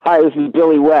Hi, this is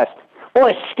Billy West.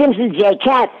 Or Stimson J.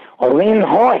 Cat. Or Lynn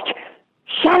Hort.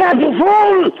 Shut up, you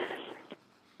fool!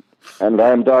 And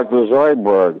I'm Dr.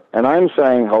 Zoidberg, and I'm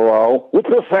saying hello with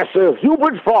Professor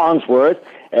Hubert Farnsworth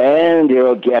and your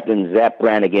old Captain Zap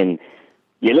Brannigan.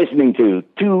 You're listening to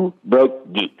Two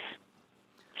Broke Geeks.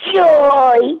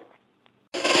 Joy!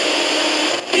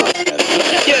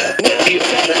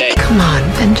 Come on,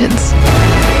 Vengeance.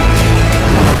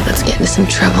 Let's get into some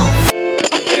trouble.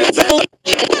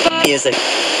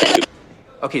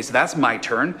 Okay, so that's my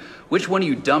turn. Which one of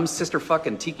you dumb sister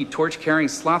fucking tiki torch carrying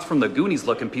sloth from the Goonies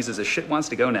looking pieces of shit wants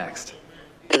to go next?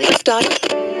 For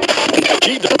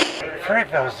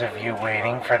those of you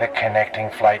waiting for the connecting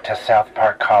flight to South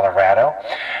Park, Colorado,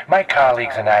 my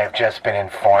colleagues and I have just been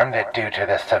informed that due to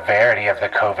the severity of the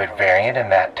COVID variant in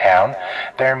that town,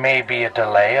 there may be a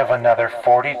delay of another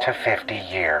 40 to 50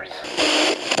 years.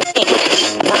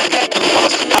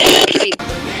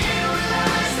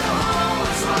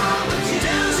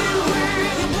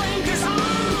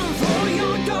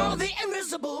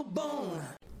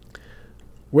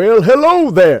 Well,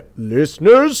 hello there,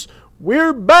 listeners.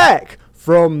 We're back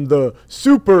from the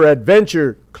Super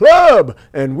Adventure Club,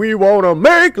 and we want to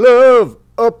make love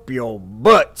up your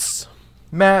butts.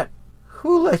 Matt,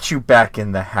 who let you back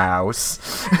in the house?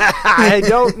 I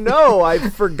don't know.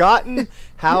 I've forgotten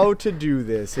how to do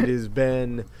this. It has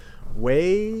been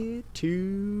way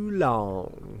too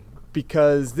long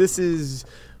because this is...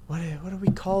 What do we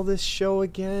call this show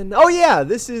again? Oh, yeah,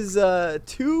 this is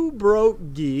Two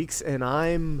Broke Geeks, and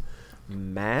I'm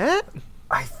Matt.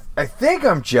 I think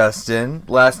I'm Justin,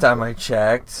 last time I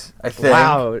checked. I think.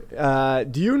 Wow.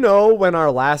 Do you know when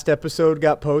our last episode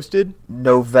got posted?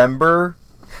 November?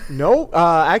 No,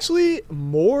 actually,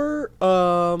 more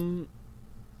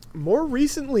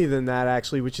recently than that,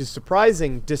 actually, which is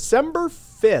surprising. December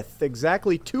 5th,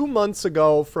 exactly 2 months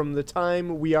ago from the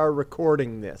time we are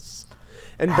recording this.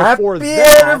 And before Happy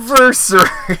that,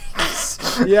 anniversaries!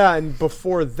 Yeah, and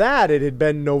before that, it had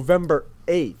been November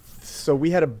 8th. So we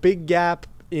had a big gap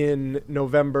in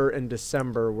November and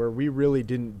December where we really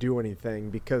didn't do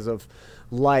anything because of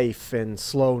life and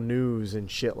slow news and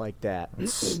shit like that.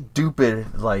 Stupid,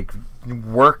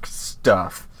 work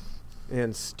stuff.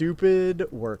 And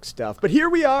stupid work stuff. But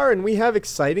here we are, and we have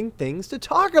exciting things to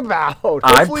talk about.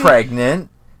 I'm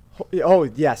pregnant. Oh,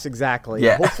 yes, exactly.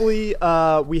 Yeah. Hopefully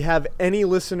we have any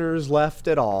listeners left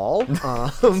at all.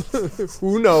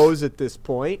 Who knows at this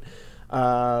point.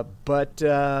 But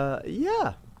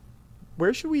yeah.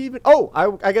 Where should we even... Oh,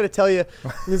 I got to tell you,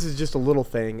 this is just a little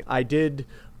thing. I did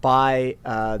buy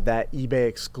that eBay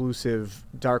exclusive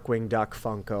Darkwing Duck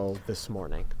Funko this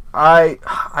morning. I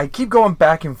keep going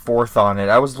back and forth on it.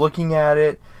 I was looking at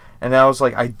it, and I was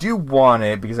like, I do want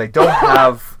it because I don't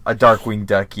have a Darkwing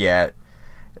Duck yet.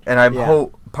 And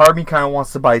part of me kind of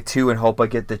wants to buy two and hope I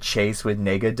get the chase with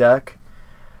Negaduck.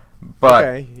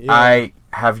 But I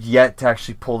have yet to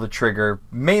actually pull the trigger,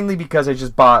 mainly because I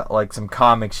just bought some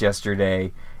comics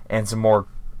yesterday and some more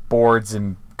boards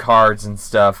and cards and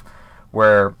stuff,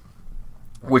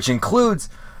 which includes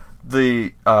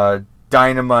the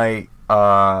Dynamite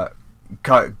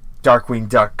Darkwing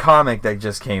Duck comic that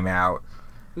just came out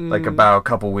about a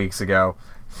couple weeks ago.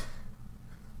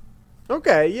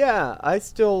 Okay, yeah, I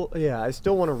still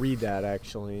want to read that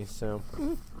actually. So,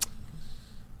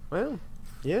 well,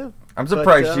 yeah. I'm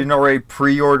surprised you didn't already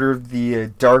pre-order the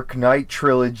Dark Knight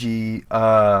trilogy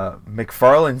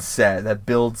McFarlane set that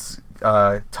builds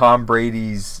Tom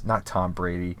Hardy's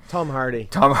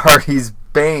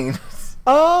Bane.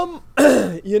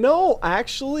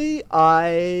 Actually,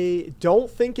 I don't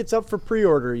think it's up for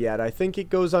pre-order yet. I think it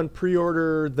goes on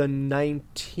pre-order the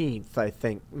 19th, I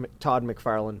think Todd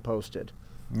McFarlane posted.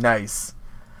 Nice.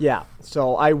 Yeah,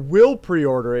 so I will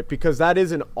pre-order it because that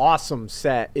is an awesome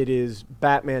set. It is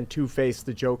Batman, Two-Face,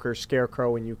 the Joker,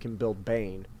 Scarecrow, and you can build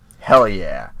Bane. Hell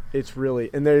yeah. It's really,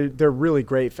 and they're really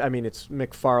great. I mean, it's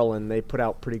McFarlane. They put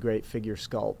out pretty great figure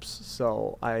sculpts.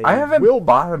 So I haven't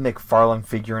bought a McFarlane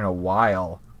figure in a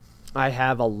while. I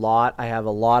have a lot. I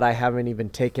haven't even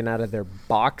taken out of their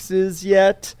boxes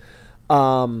yet.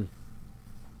 I'm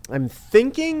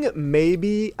thinking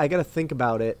maybe, I got to think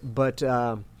about it, but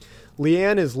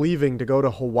Leanne is leaving to go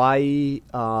to Hawaii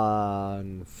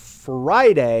on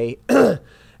Friday.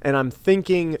 And I'm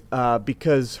thinking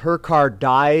because her car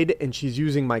died and she's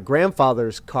using my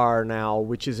grandfather's car now,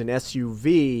 which is an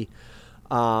SUV,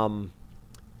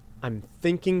 I'm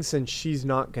thinking since she's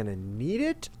not going to need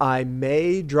it, I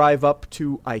may drive up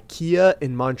to IKEA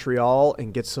in Montreal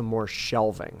and get some more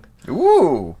shelving.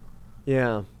 Ooh.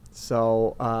 Yeah.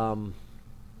 So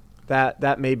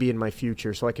that may be in my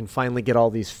future so I can finally get all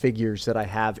these figures that I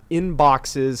have in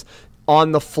boxes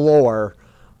on the floor,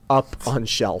 up on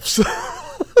shelves.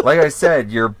 Like I said,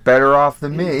 you're better off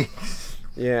than me.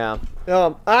 Yeah.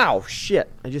 Ow, shit.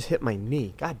 I just hit my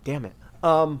knee. God damn it.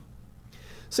 So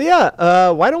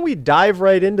yeah, why don't we dive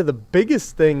right into the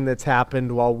biggest thing that's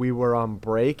happened while we were on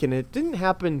break? And it didn't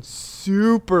happen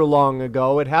super long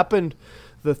ago. It happened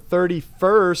the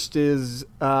 31st is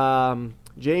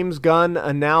James Gunn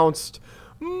announced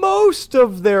most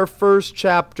of their first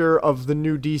chapter of the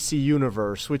new DC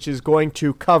universe, which is going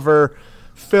to cover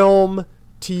film,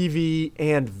 TV,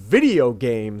 and video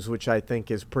games, which I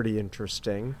think is pretty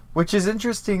interesting. Which is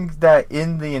interesting that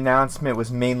in the announcement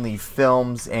was mainly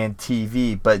films and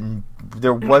TV, but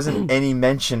there wasn't any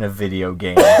mention of video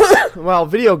games. Well,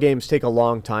 video games take a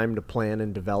long time to plan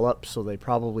and develop, so they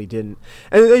probably didn't.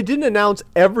 And they didn't announce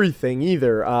everything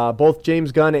either. Both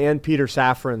James Gunn and Peter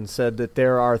Safran said that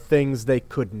there are things they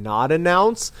could not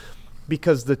announce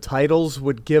because the titles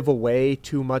would give away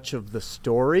too much of the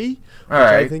story, which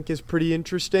I think is pretty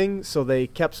interesting. So they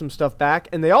kept some stuff back.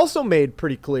 And they also made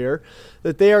pretty clear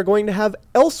that they are going to have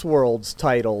Elseworlds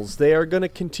titles. They are going to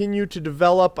continue to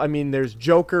develop. I mean, there's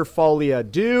Joker Folie à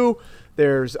Deux.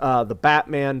 There's the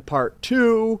Batman Part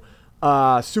 2.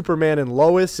 Superman and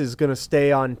Lois is going to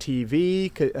stay on TV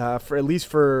for at least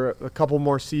for a couple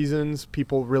more seasons.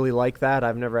 People really like that.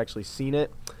 I've never actually seen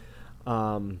it.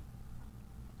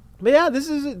 But yeah,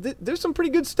 there's some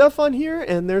pretty good stuff on here,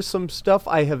 and there's some stuff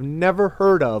I have never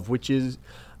heard of, which is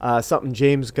something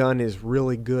James Gunn is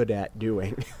really good at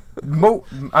doing.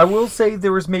 I will say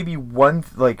there was maybe one,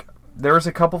 there was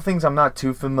a couple things I'm not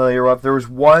too familiar with. There was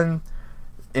one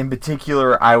in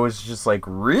particular I was just like,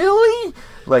 really?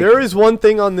 There is one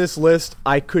thing on this list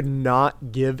I could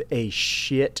not give a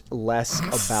shit less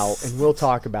about, and we'll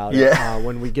talk about it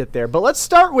when we get there. But let's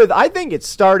start with, I think it's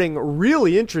starting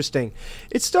really interesting.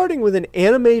 It's starting with an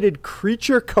animated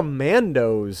Creature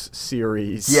Commandos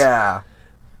series. Yeah.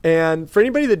 And for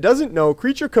anybody that doesn't know,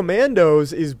 Creature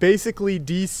Commandos is basically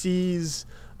DC's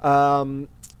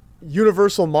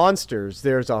Universal Monsters.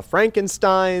 There's a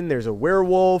Frankenstein, there's a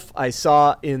werewolf. I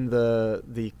saw in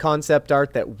the concept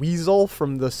art that Weasel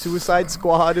from the Suicide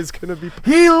Squad is going to be...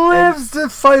 He lives to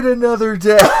fight another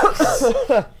day!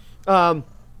 And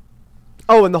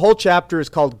the whole chapter is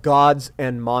called Gods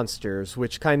and Monsters,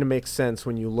 which kind of makes sense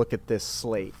when you look at this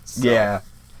slate. So,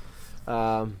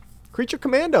 yeah. Creature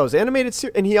Commandos, animated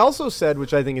series. And he also said,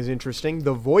 which I think is interesting,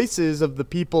 the voices of the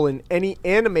people in any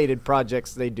animated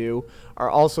projects they do are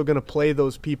also going to play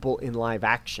those people in live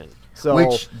action. So,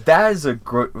 which,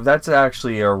 that's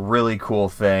actually a really cool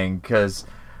thing, because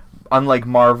unlike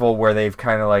Marvel, where they've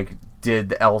kind of did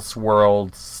the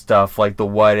Elseworld stuff, like the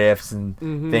what ifs and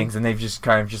things, and they've just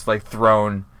kind of just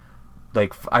thrown,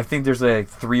 I think there's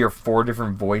 3 or 4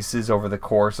 different voices over the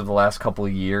course of the last couple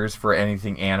of years for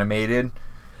anything animated.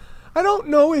 I don't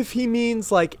know if he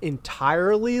means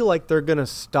entirely they're going to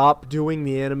stop doing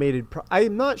the animated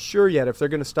I'm not sure yet if they're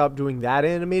going to stop doing that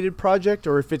animated project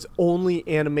or if it's only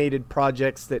animated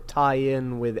projects that tie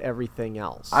in with everything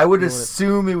else. I would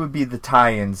assume it would be the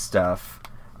tie-in stuff.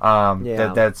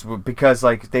 That's because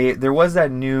there was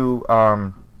that new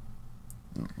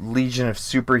Legion of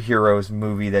Superheroes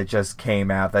movie that just came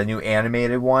out, that new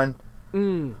animated one.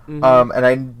 And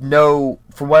I know,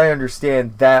 from what I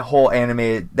understand, that whole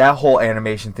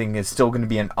animation thing is still going to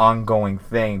be an ongoing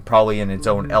thing, probably in its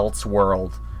own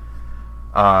Elseworld.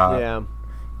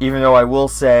 Even though I will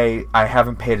say I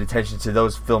haven't paid attention to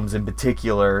those films in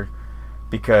particular,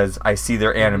 because I see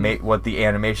their what the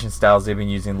animation styles they've been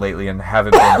using lately, and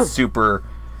haven't been super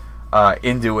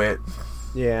into it.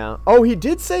 Yeah. Oh, he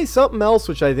did say something else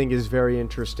which I think is very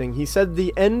interesting. He said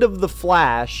the end of The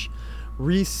Flash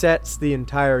resets the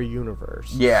entire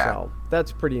universe. Yeah. So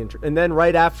that's pretty interesting. And then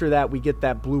right after that, we get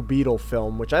that Blue Beetle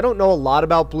film, which I don't know a lot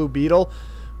about Blue Beetle,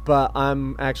 but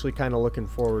I'm actually kind of looking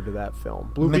forward to that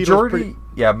film.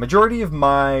 Majority of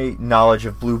my knowledge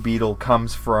of Blue Beetle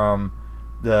comes from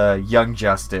the Young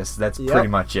Justice. That's pretty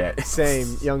much it.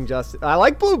 Same, Young Justice. I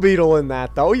like Blue Beetle in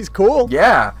that, though. He's cool.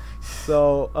 Yeah.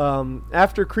 So,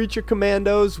 after Creature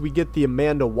Commandos, we get the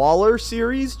Amanda Waller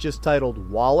series, just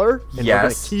titled Waller. And we're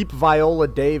going to keep Viola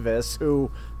Davis, who,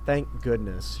 thank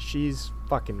goodness, she's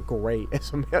fucking great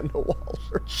as Amanda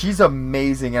Waller. She's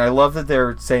amazing, and I love that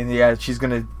they're saying she's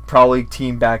going to probably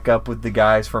team back up with the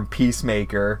guys from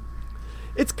Peacemaker.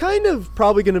 It's kind of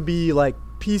probably going to be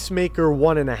Peacemaker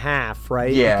 1.5,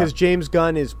 right? Yeah. Because James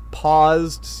Gunn is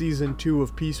paused season 2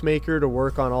 of Peacemaker to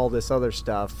work on all this other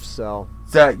stuff, so...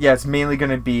 it's mainly going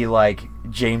to be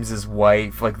James's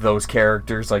wife, those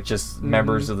characters, just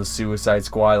members of the Suicide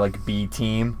Squad, B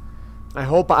team. I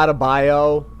hope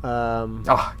Adebayo.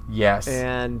 Yes.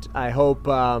 And I hope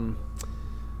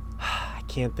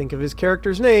can't think of his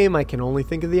character's name. I can only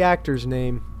think of the actor's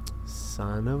name.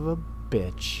 Son of a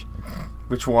bitch.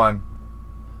 Which one?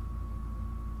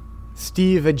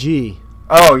 Steve Agee.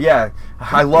 Oh, yeah.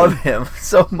 I love him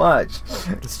so much.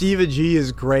 Steve Agee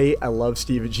is great. I love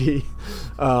Steve Agee.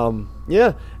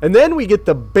 Yeah. And then we get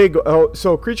the big...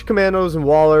 so Creature Commandos and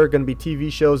Waller are going to be TV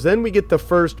shows. Then we get the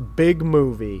first big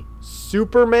movie.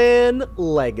 Superman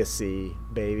Legacy,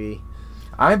 baby.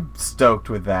 I'm stoked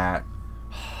with that.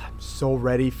 I'm so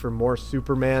ready for more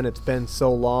Superman. It's been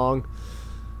so long.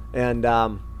 And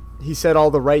he said all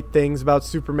the right things about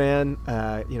Superman.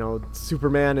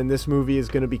 Superman in this movie is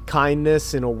going to be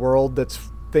kindness in a world that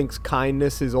thinks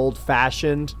kindness is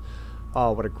old-fashioned.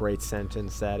 Oh, what a great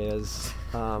sentence that is.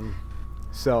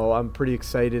 So I'm pretty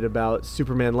excited about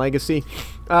Superman Legacy.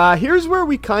 Here's where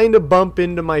we kind of bump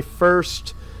into my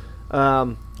first...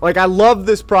 I love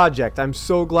this project. I'm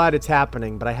so glad it's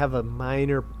happening, but I have a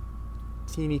minor,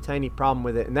 teeny tiny problem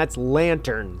with it, and that's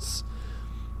Lanterns.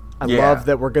 I love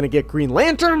that we're going to get Green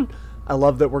Lantern. I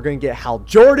love that we're going to get Hal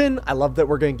Jordan. I love that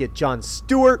we're going to get Jon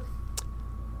Stewart.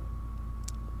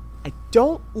 I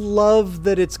don't love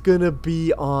that it's going to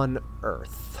be on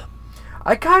Earth.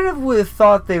 I kind of would have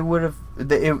thought they would have...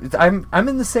 I'm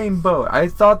in the same boat. I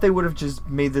thought they would have just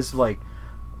made this like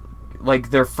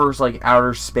their first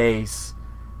outer space,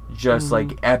 just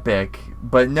epic.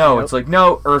 But no, it's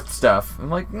no Earth stuff.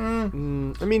 I'm like,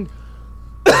 I mean,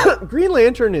 Green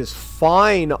Lantern is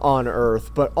fine on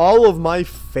Earth, but all of my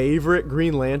favorite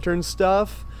Green Lantern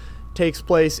stuff takes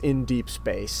place in deep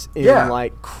space,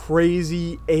 in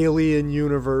crazy alien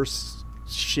universe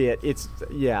shit.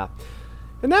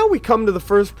 And now we come to the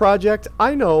first project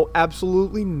I know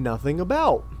absolutely nothing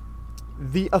about.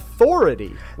 The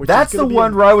Authority. That's the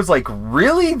one where I was like,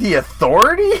 really? The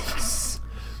Authority?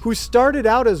 Who started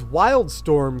out as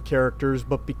Wildstorm characters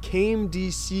but became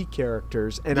DC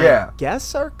characters, and I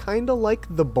guess are kind of like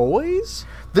the boys?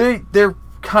 They're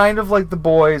kind of like the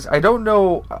boys. I don't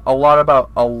know a lot about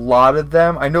a lot of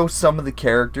them. I know some of the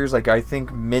characters. I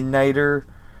think Midnighter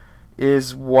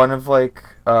is one of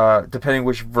depending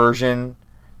which version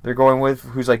they're going with,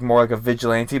 who's more like a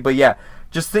vigilante. But yeah,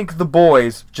 just think the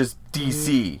boys, just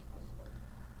DC.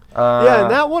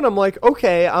 And that one I'm like,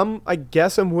 okay, I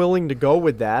guess I'm willing to go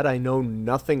with that. I know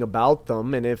nothing about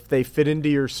them, and if they fit into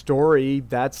your story,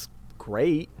 that's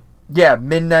great. Yeah,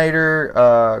 Midnighter,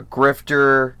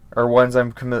 Grifter are ones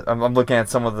I'm looking at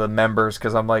some of the members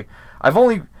because I'm like,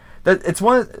 the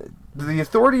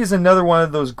Authority is another one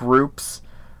of those groups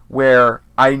where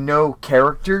I know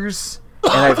characters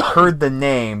and I've heard the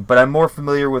name, but I'm more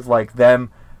familiar with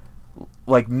them.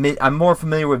 I'm more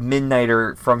familiar with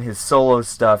Midnighter from his solo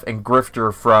stuff and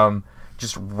Grifter from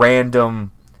just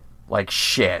random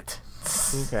shit.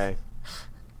 Okay.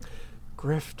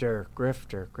 Grifter.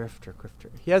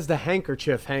 He has the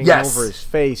handkerchief hanging over his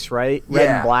face, right? Red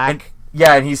and black.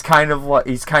 And he's kind of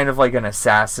like an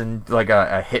assassin, like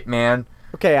a hitman.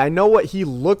 Okay, I know what he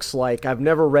looks like. I've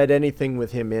never read anything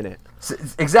with him in it.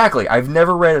 Exactly. I've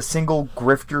never read a single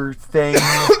Grifter thing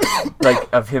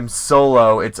of him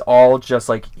solo. It's all just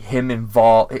him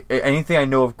involved. Anything I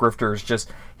know of Grifter is just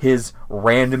his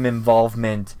random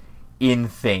involvement in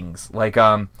things.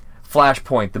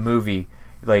 Flashpoint, the movie.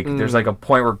 There's a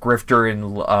point where Grifter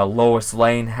and Lois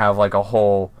Lane have a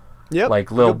whole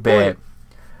little bit.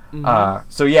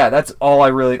 So yeah, that's all I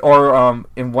really... Or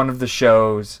in one of the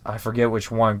shows, I forget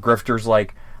which one, Grifter's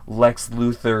Lex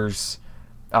Luthor's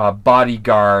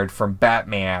bodyguard from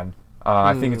Batman.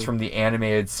 I think it's from the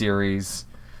animated series.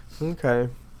 Okay.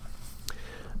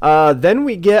 Then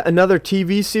we get another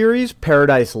TV series,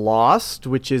 Paradise Lost,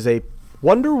 which is a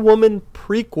Wonder Woman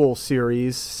prequel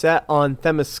series set on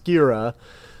Themyscira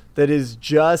that is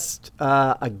just,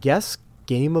 I guess,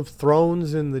 Game of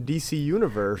Thrones in the DC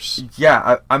universe.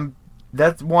 Yeah,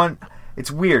 that's one. It's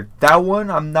weird. That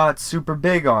one I'm not super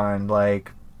big on.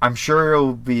 I'm sure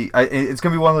it'll be. It's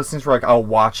gonna be one of those things where I'll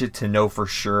watch it to know for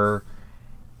sure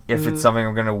if it's something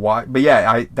I'm gonna watch. But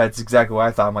yeah, that's exactly what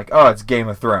I thought. I'm like, oh, it's Game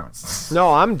of Thrones.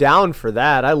 No, I'm down for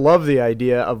that. I love the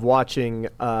idea of watching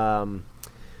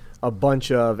a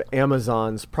bunch of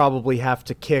Amazons probably have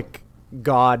to kick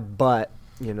God butt.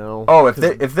 Oh, if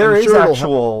there is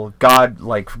actual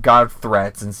God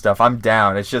threats and stuff, I'm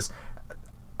down. It's just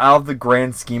out of the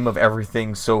grand scheme of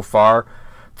everything so far,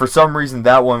 for some reason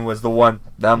that one was the one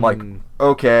that I'm like,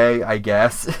 okay, I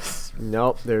guess.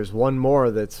 Nope, there's one more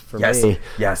that's for me.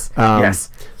 Yes.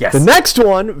 The next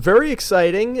one, very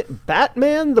exciting,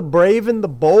 Batman the Brave and the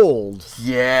Bold.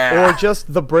 Yeah. Or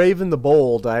just the Brave and the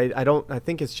Bold. I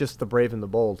think it's just the Brave and the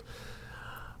Bold.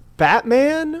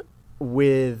 Batman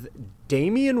with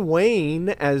Damian Wayne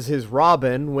as his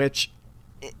Robin, which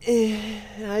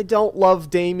I don't love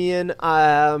Damian.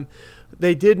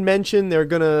 They did mention they're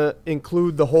going to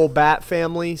include the whole Bat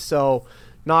family, so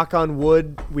knock on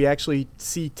wood, we actually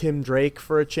see Tim Drake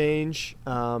for a change.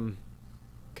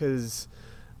 Because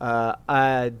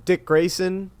Dick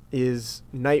Grayson is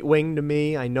Nightwing to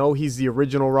me. I know he's the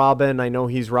original Robin. I know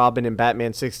he's Robin in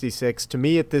Batman 66. To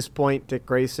me, at this point, Dick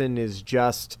Grayson is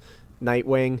just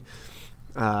Nightwing.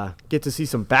 Get to see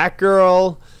some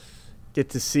Batgirl. Get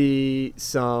to see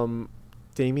some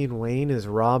Damian Wayne as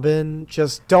Robin.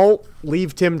 Just don't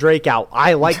leave Tim Drake out.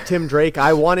 I like Tim Drake.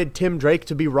 I wanted Tim Drake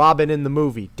to be Robin in the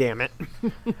movie. Damn it.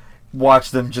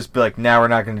 Watch them just be like, now we're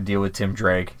not going to deal with Tim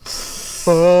Drake.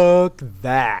 Fuck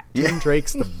that. Tim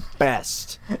Drake's the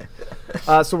best.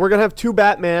 So we're going to have two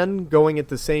Batman going at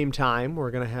the same time.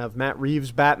 We're going to have Matt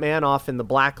Reeves' Batman off in the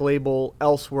Black Label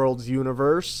Elseworlds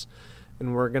universe.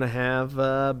 And we're going to have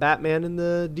Batman in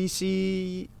the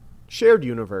DC shared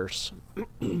universe.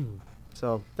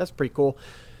 So that's pretty cool.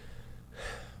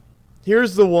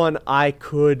 Here's the one I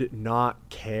could not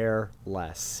care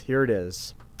less. Here it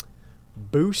is.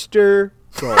 Booster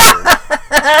Gold.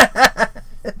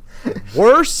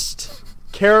 Worst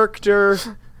character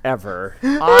ever.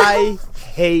 I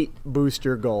hate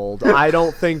Booster Gold. I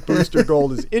don't think Booster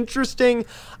Gold is interesting.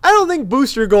 I don't think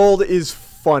Booster Gold is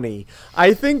funny.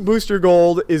 I think Booster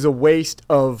Gold is a waste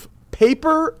of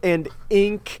paper and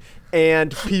ink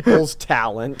and people's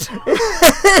talent.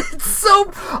 It's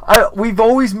so... we've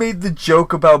always made the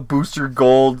joke about Booster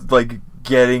Gold, like,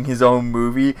 getting his own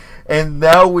movie, and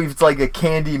now we've, like, a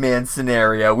Candyman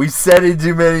scenario. We've said it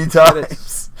too many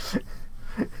times.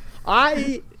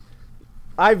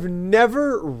 I've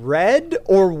never read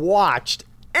or watched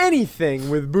anything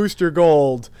with Booster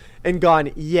Gold and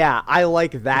gone, yeah, I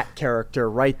like that character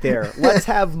right there. Let's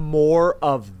have more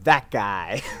of that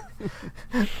guy.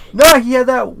 No, he had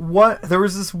that one. There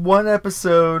was this one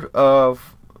episode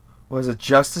of, was it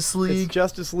Justice League? It's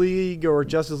Justice League or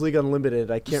Justice League Unlimited.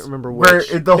 I can't remember which.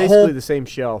 Where basically the same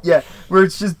show. Yeah, where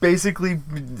it's just basically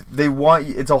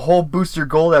it's a whole Booster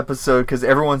Gold episode because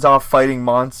everyone's off fighting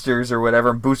monsters or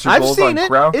whatever, and Booster Gold's on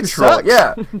ground control. Sucks.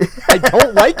 Yeah, I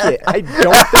don't like it. I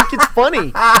don't think it's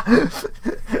funny. I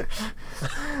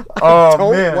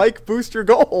don't like Booster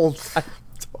Gold.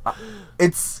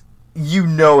 It's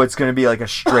it's going to be like a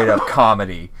straight up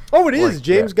comedy. Oh, it is. Like,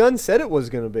 James Gunn said it was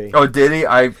going to be. Oh, did he?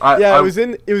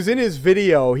 It was in his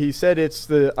video. He said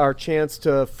it's our chance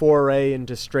to foray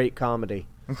into straight comedy.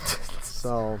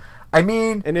 So, I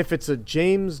mean, and if it's a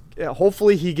James,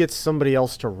 hopefully he gets somebody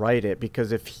else to write it,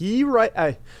 because if he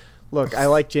I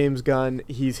like James Gunn.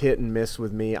 He's hit and miss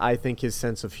with me. I think his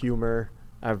sense of humor,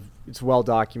 it's well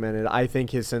documented. I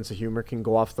think his sense of humor can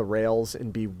go off the rails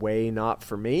and be way not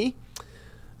for me.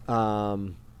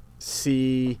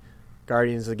 See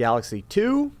Guardians of the Galaxy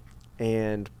 2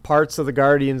 and parts of the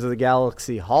Guardians of the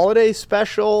Galaxy holiday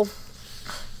special.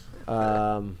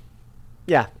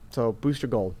 Yeah, so Booster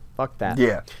Gold. Fuck that.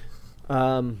 Yeah.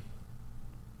 Then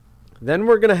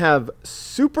we're going to have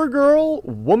Supergirl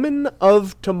Woman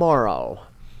of Tomorrow,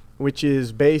 which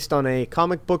is based on a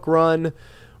comic book run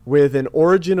with an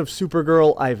origin of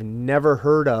Supergirl I've never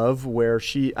heard of, where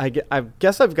I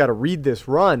guess I've got to read this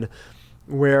run,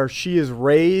 where she is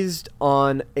raised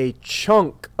on a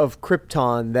chunk of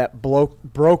Krypton that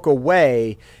broke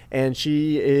away, and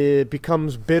she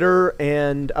becomes bitter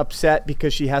and upset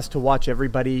because she has to watch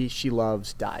everybody she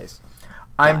loves die.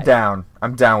 I'm down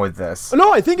with this.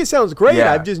 No, I think it sounds great.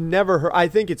 Yeah. I've just never heard. I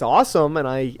think it's awesome, and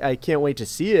I can't wait to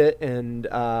see it, and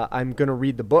I'm going to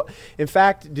read the book. In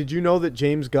fact, did you know that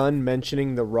James Gunn,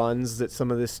 mentioning the runs that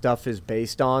some of this stuff is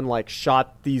based on, like,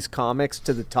 shot these comics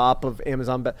to the top of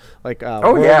Amazon, like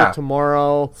World of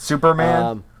Tomorrow,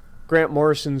 Superman, Grant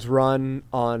Morrison's run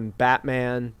on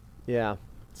Batman. Yeah,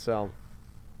 so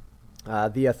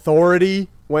The Authority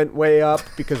went way up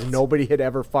because nobody had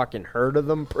ever fucking heard of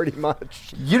them, pretty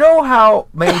much. You know how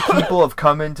many people have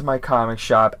come into my comic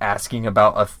shop asking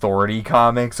about Authority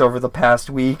comics over the past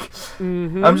week?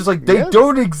 Mm-hmm. I'm just like, they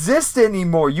don't exist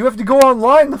anymore. You have to go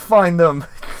online to find them.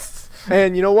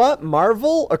 And you know what?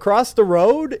 Marvel, across the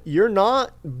road, you're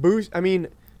not boosting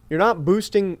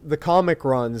the comic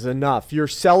runs enough. You're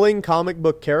selling comic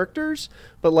book characters,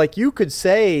 but like you could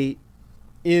say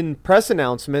in press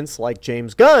announcements like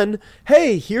James Gunn,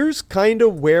 hey, here's kind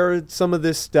of where some of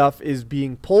this stuff is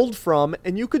being pulled from,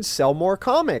 and you could sell more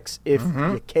comics if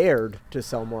you cared to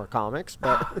sell more comics.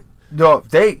 But no,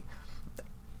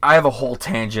 I have a whole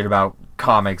tangent about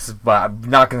comics, but I'm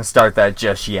not going to start that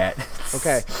just yet.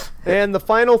 Okay. And the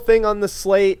final thing on the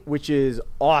slate, which is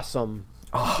awesome,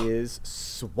 is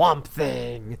Swamp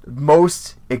Thing.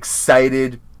 Most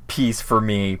excited piece for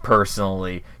me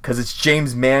personally, because it's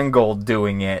James Mangold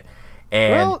doing it.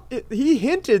 And well, he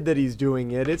hinted that he's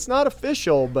doing it. It's not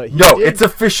official, but it's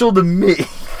official to me.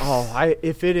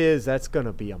 If it is, that's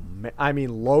gonna be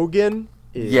Logan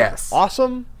is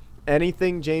awesome.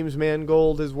 Anything James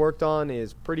Mangold has worked on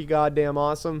is pretty goddamn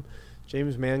awesome.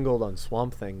 James Mangold on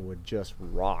Swamp Thing would just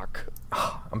rock.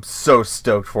 I'm so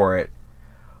stoked for it.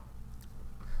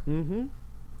 Mm-hmm.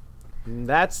 And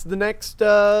that's the next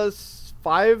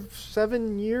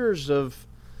 5-7 years of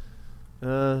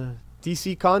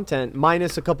DC content,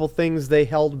 minus a couple things they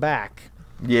held back.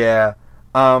 Yeah.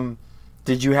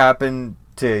 Did you happen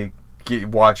to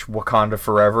watch Wakanda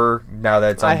Forever now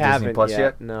that it's on Disney Plus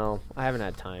yet? No, I haven't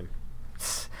had time.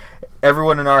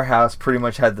 Everyone in our house pretty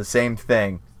much had the same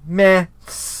thing. Meh.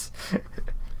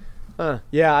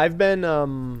 Yeah, I've been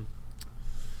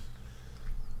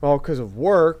because of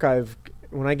work,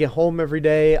 when I get home every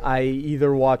day, I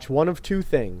either watch one of two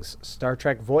things: Star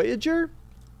Trek Voyager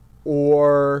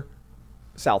or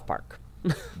South Park.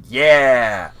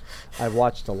 Yeah. I've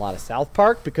watched a lot of South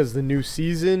Park because the new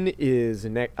season is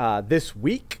this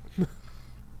week.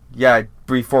 Yeah,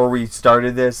 before we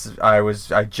started this,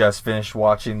 I just finished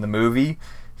watching the movie.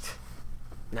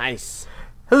 Nice.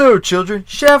 Hello, children.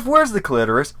 Chef, where's the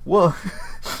clitoris? Well,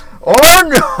 oh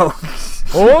no.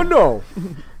 Oh no.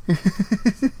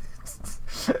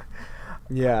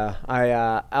 Yeah,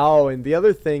 and the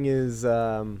other thing is,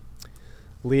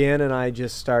 Leanne and I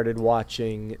just started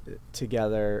watching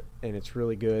together, and it's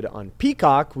really good. On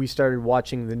Peacock, we started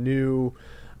watching the new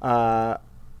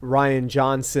Ryan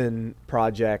Johnson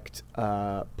project,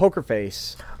 Poker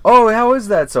Face. Oh, how is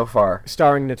that so far?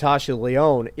 Starring Natasha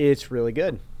Lyonne. It's really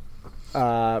good.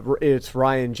 It's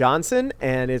Ryan Johnson,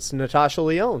 and it's Natasha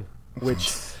Lyonne,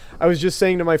 which I was just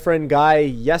saying to my friend Guy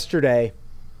yesterday.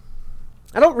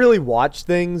 I don't really watch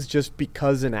things just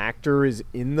because an actor is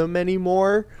in them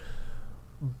anymore,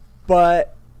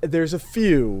 but there's a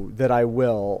few that I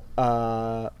will.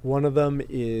 One of them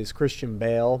is Christian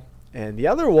Bale, and the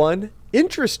other one,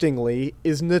 interestingly,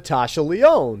 is Natasha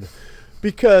Lyonne,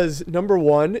 because number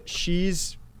one,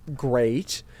 she's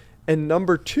great, and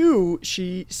number two,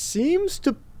 she seems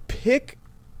to pick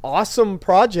awesome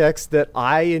projects that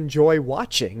I enjoy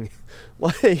watching.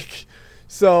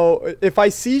 So if I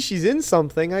see she's in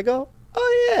something, I go,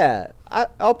 oh yeah,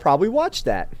 I'll probably watch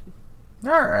that.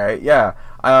 All right, yeah.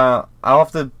 I'll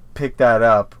have to pick that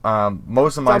up.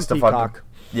 Most of my stuff,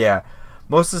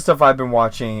 most of the stuff I've been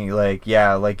watching, like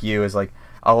you, is like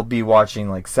I'll be watching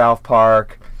like South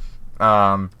Park.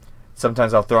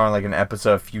 Sometimes I'll throw on like an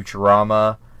episode of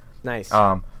Futurama. Nice.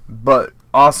 But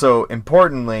also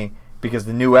importantly, because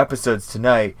the new episodes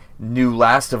tonight, new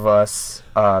Last of Us,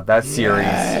 that series.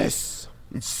 Yes.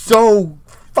 It's so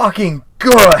fucking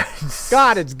good.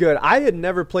 God, it's good. I had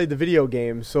never played the video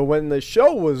game, so when the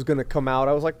show was going to come out,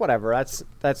 I was like, whatever,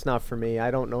 that's not for me. I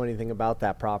don't know anything about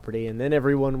that property. And then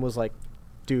everyone was like,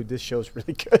 dude, this show's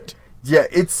really good. Yeah,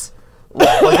 it's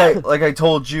like I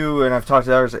told you, and I've talked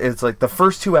to others, it's like the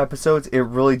first 2 episodes, it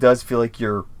really does feel like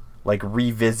you're like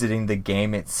revisiting the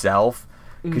game itself,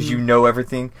 because you know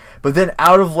everything. But then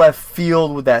out of left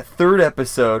field with that 3rd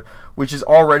episode, which is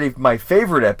already my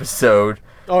favorite episode,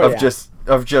 just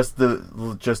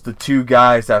the 2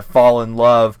 guys that fall in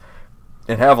love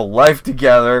and have a life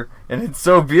together, and it's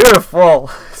so beautiful.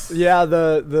 Yeah,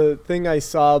 the thing I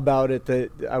saw about it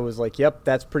that I was like, yep,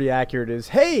 that's pretty accurate, is,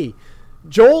 hey,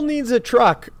 Joel needs a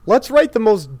truck. Let's write the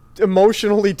most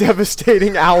emotionally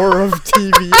devastating hour of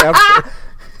TV ever.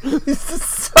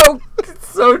 It's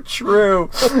so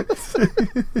true.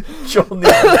 Joel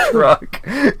needs a truck.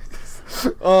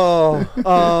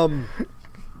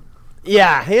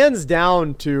 Yeah, hands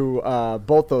down to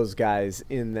both those guys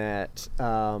in that.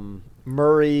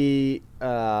 Murray,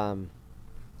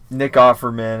 Nick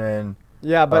Offerman, and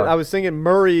yeah, but I was thinking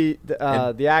Murray, the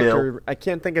actor. Bill. I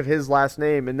can't think of his last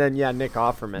name, and then Nick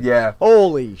Offerman. Yeah,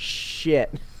 holy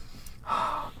shit!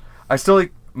 I still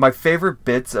like my favorite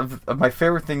bits of my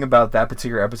favorite thing about that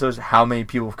particular episode is how many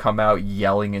people have come out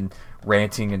yelling and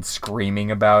ranting and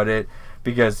screaming about it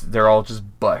because they're all just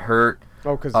butthurt.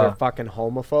 Oh, because they're fucking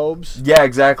homophobes? Yeah,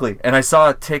 exactly. And I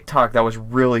saw a TikTok that was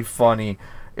really funny.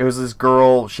 It was this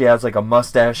girl, she has like a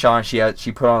mustache on,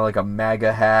 she put on like a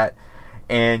MAGA hat,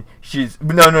 and she's...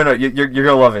 No, you're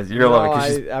gonna love it. You're gonna love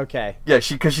it. Okay. Yeah,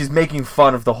 because she's making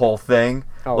fun of the whole thing.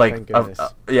 Oh, like, thank goodness.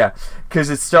 Yeah,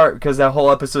 because that whole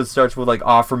episode starts with like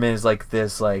Offerman is like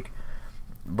this like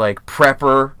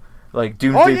prepper like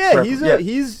Doomsday. Oh yeah,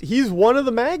 he's one of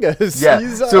the MAGAs. Yeah.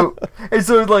 He's, so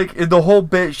like in the whole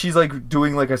bit, she's like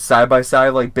doing like a side by side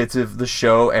like bits of the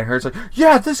show, and her's like,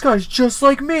 yeah, this guy's just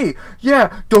like me.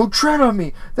 Yeah, don't tread on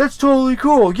me. That's totally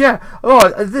cool. Yeah.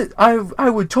 Oh, I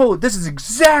would totally. This is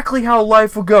exactly how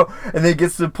life would go. And then it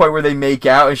gets to the point where they make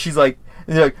out, and she's like,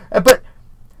 but.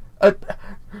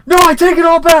 No, I take it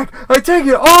all back. I take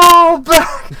it all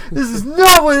back. This is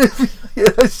not what it.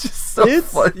 It's just so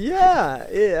funny. Yeah,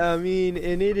 I mean,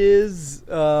 and it is.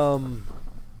 No,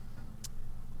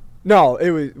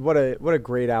 it was what a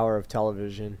great hour of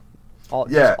television,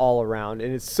 just all around,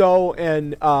 and it's so.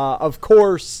 And of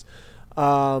course,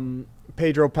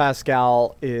 Pedro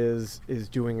Pascal is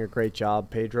doing a great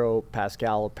job. Pedro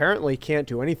Pascal apparently can't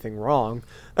do anything wrong.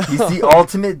 He's the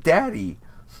ultimate daddy.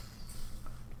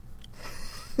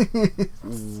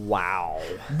 Wow.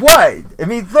 What? I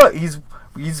mean, look, he's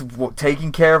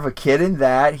taking care of a kid in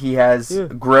that. He has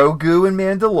Grogu in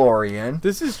Mandalorian.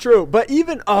 This is true. But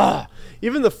even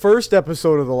the first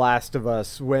episode of The Last of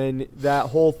Us, when that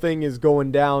whole thing is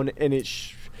going down and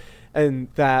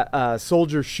that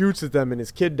soldier shoots at them and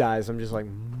his kid dies, I'm just like,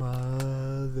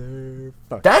 motherfucker.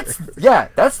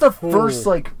 That's the first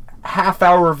like half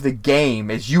hour of the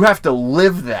game is you have to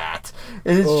live that,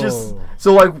 and it's just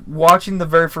so like watching the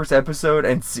very first episode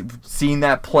and seeing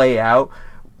that play out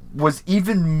was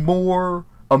even more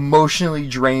emotionally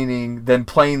draining than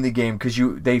playing the game, because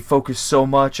they focus so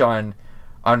much on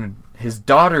his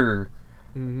daughter.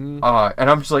 And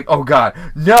I'm just like, oh god,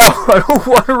 no, I don't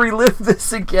want to relive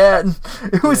this again.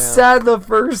 It was sad the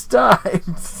first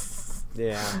time.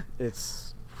 Yeah,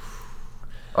 it's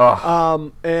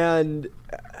and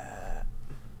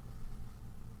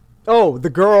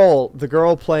the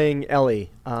girl playing Ellie.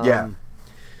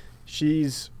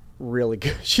 She's really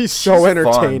good. She's so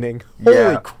entertaining.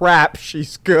 Holy crap,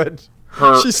 she's good.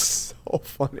 She's so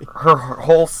funny. Her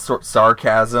whole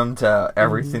sarcasm to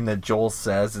everything that Joel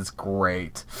says is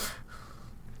great.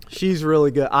 She's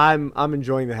really good. I'm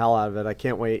enjoying the hell out of it. I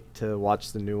can't wait to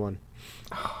watch the new one.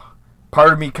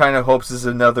 Part of me kind of hopes is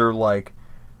another like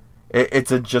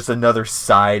it's just another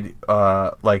side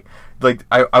like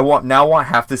I want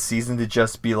half the season to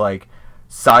just be like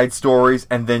side stories,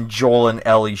 and then Joel and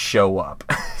Ellie show up.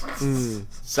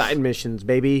 Side missions,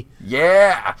 baby.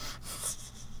 Yeah.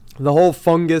 The whole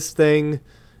fungus thing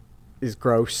is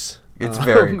gross. It's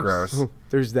very gross.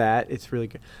 There's that. It's really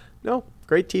good. No,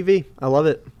 great TV. I love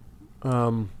it.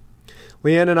 Leanne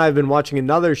and I have been watching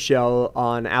another show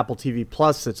on Apple TV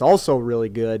Plus that's also really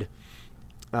good.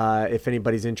 If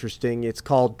anybody's interesting, it's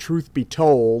called Truth Be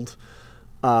Told.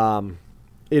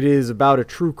 It is about a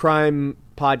true crime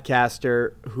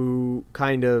podcaster who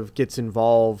kind of gets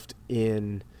involved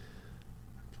in,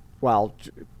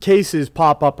 cases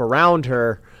pop up around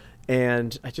her.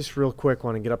 And I just real quick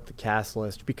want to get up the cast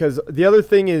list, because the other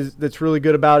thing that's really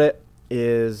good about it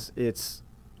is it's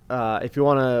if you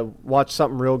want to watch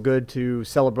something real good to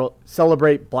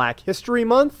celebrate Black History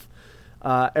Month,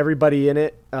 everybody in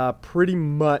it pretty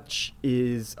much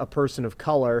is a person of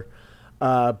color.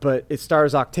 But it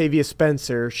stars Octavia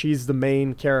Spencer. She's the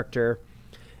main character.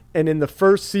 And in the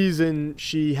first season,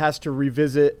 she has to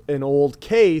revisit an old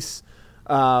case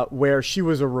where she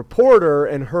was a reporter,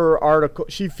 and her article,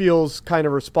 she feels kind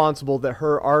of responsible that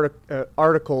her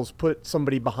articles put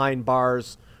somebody behind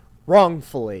bars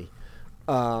wrongfully.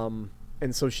 And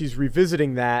so she's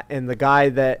revisiting that, and the guy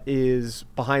that is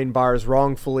behind bars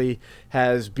wrongfully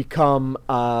has become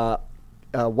a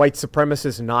white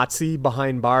supremacist Nazi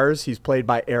behind bars. He's played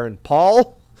by Aaron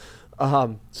Paul.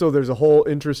 So there's a whole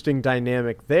interesting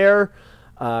dynamic there.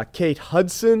 Kate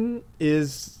Hudson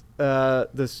is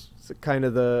this kind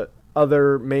of the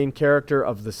other main character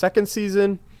of the second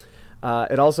season.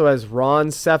 It also has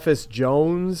Ron Cephas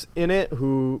Jones in it,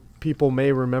 who people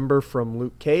may remember from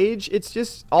Luke Cage. It's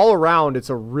just all around,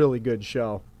 it's a really good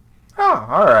show. Oh,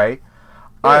 all right.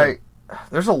 Yeah.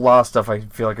 There's a lot of stuff I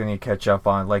feel like I need to catch up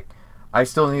on. Like, I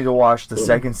still need to watch the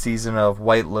second season of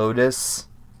White Lotus.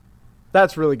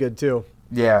 That's really good too.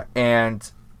 Yeah,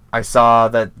 and I saw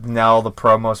that now the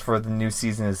promos for the new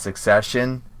season is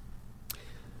Succession.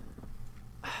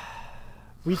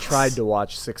 We tried to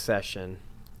watch Succession.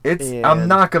 I'm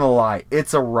not gonna lie,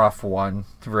 it's a rough one,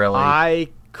 really. I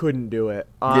couldn't do it.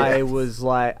 I was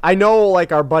like, I know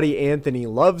like our buddy Anthony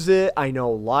loves it. I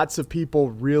know lots of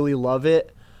people really love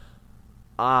it.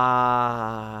 About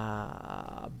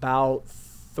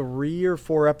 3 or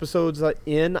 4 episodes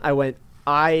in, I went,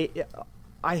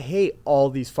 I hate all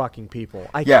these fucking people.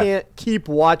 I can't keep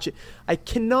watching. I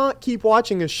cannot keep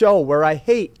watching a show where I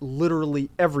hate literally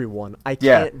everyone. I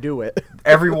can't do it.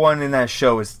 Everyone in that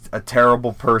show is a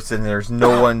terrible person. There's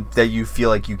no one that you feel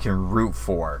like you can root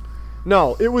for.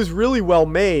 No, it was really well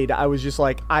made. I was just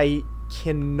like, I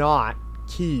cannot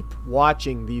keep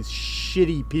watching these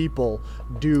shitty people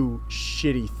do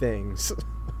shitty things.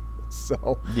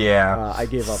 So I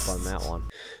gave up on that one.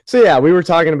 So yeah, we were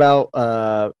talking about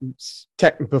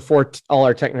before all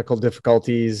our technical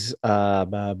difficulties.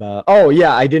 Oh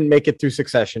yeah, I didn't make it through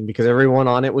Succession because everyone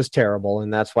on it was terrible,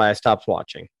 and that's why I stopped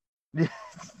watching.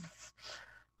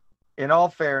 In all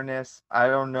fairness, I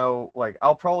don't know. Like,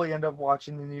 I'll probably end up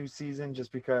watching the new season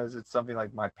just because it's something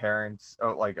like my parents,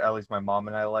 like at least my mom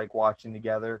and I like watching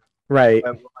together. Right.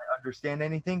 But will I understand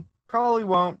anything? Probably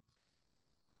won't.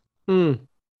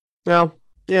 Well,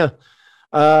 yeah.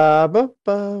 But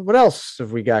what else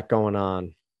have we got going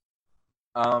on?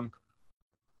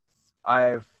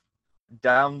 I've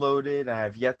downloaded and I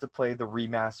have yet to play the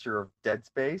remaster of Dead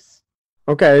Space.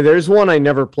 Okay, there's one I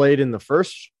never played in the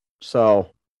first,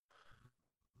 so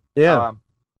yeah.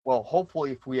 Well,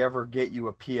 hopefully if we ever get you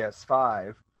a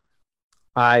PS5.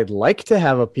 I'd like to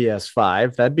have a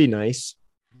PS5. That'd be nice.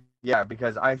 Yeah,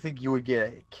 because I think you would get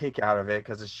a kick out of it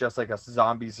because it's just like a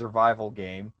zombie survival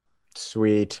game.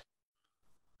 Sweet.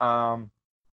 It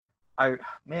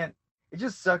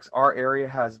just sucks. Our area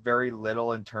has very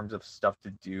little in terms of stuff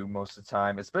to do most of the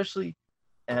time, especially,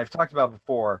 and I've talked about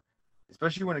before,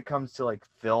 especially when it comes to like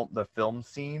the film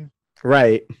scene.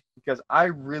 Right. Because I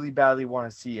really badly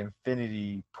want to see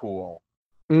Infinity Pool.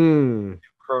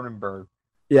 Cronenberg.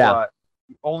 Yeah. But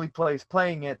the only place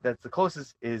playing it that's the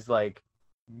closest is like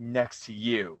next to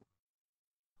you.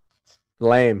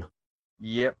 Lame.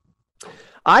 Yep.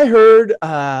 I heard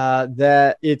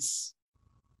that it's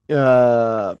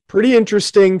pretty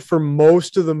interesting for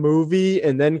most of the movie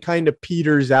and then kind of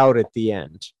peters out at the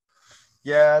end.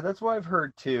 Yeah, that's what I've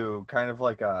heard too. Kind of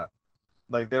like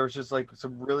there was just like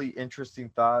some really interesting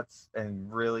thoughts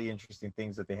and really interesting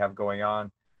things that they have going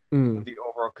on. The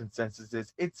overall consensus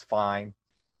is it's fine.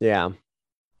 Yeah.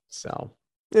 So,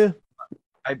 yeah.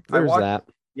 I watched that.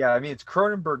 Yeah, I mean it's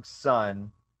Cronenberg's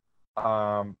son.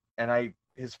 And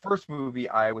his first movie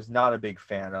I was not a big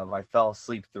fan of. I fell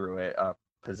asleep through it,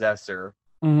 Possessor.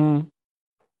 Mm-hmm.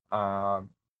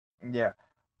 Yeah.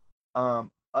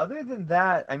 Other than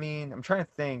that, I mean, I'm trying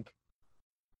to think.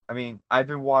 I mean, I've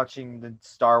been watching the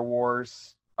Star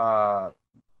Wars Bad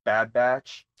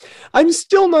Batch. I'm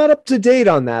still not up to date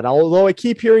on that, although I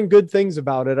keep hearing good things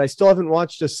about it. I still haven't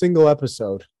watched a single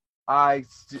episode.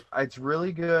 It's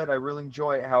really good. I really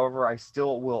enjoy it. However, I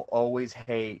still will always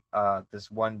hate the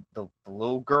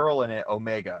little girl in it,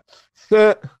 Omega.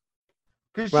 Because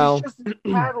she's just a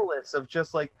catalyst of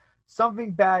just like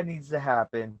something bad needs to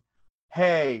happen.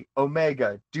 Hey,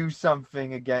 Omega, do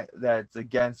something that's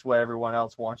against what everyone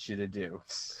else wants you to do.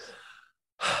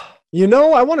 You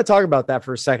know, I want to talk about that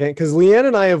for a second because Leanne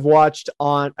and I have watched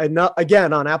on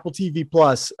Apple TV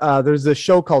Plus. There's a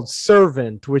show called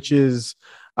Servant, which is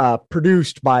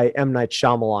produced by M. Night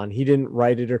Shyamalan. He didn't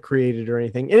write it or create it or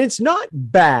anything, and it's not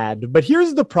bad. But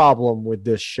here's the problem with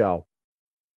this show: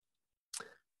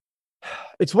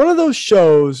 it's one of those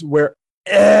shows where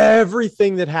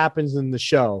everything that happens in the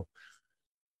show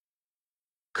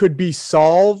could be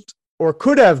solved or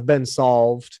could have been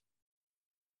solved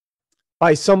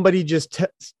by somebody just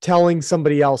telling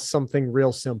somebody else something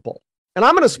real simple. And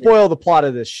I'm going to spoil the plot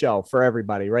of this show for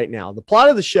everybody right now. The plot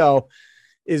of the show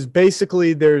is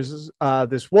basically there's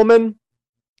this woman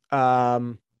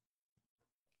and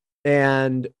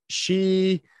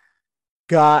she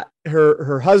got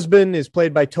her husband is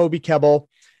played by Toby Kebbell.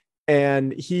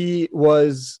 And he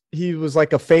was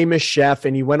like a famous chef,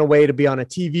 and he went away to be on a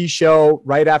TV show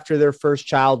right after their first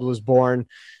child was born.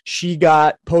 She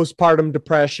got postpartum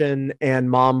depression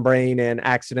and mom brain and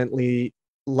accidentally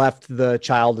left the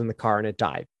child in the car and it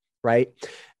died. Right.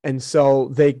 And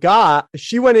so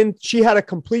she went in, she had a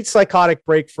complete psychotic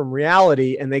break from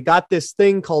reality, and they got this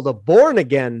thing called a Born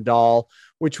Again doll,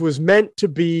 which was meant to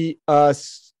be a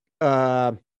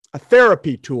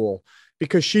therapy tool.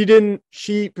 Because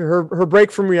her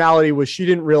break from reality was she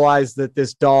didn't realize that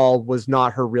this doll was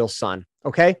not her real son.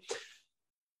 Okay.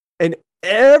 And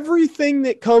everything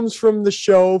that comes from the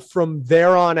show from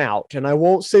there on out, and I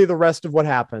won't say the rest of what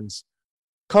happens,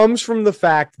 comes from the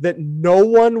fact that no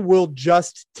one will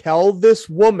just tell this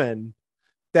woman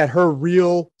that her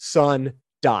real son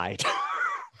died.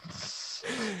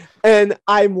 And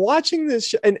I'm watching this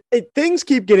show, and things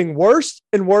keep getting worse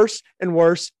and worse and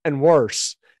worse and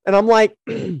worse. And I'm like,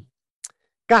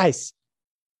 guys,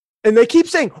 And they keep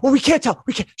saying, "Well, we can't tell.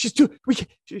 We can't. She's too. We can't.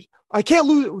 I can't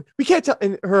lose. We can't tell."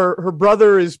 And her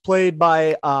brother is played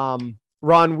by Ron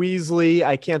Weasley.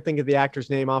 I can't think of the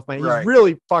actor's name off my. He's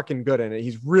really fucking good in it.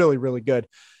 He's really, really good.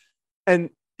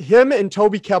 And him and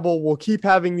Toby Kebbell will keep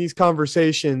having these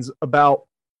conversations about,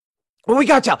 well, we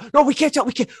got to tell. No, we can't tell.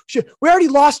 We can't. We already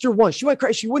lost her once. She went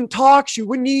crazy. She wouldn't talk. She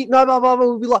wouldn't eat. Blah, blah, blah,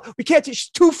 blah. We can't. She's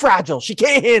too fragile. She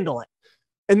can't handle it.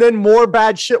 And then more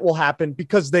bad shit will happen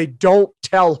because they don't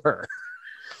tell her.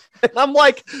 And I'm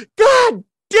like, God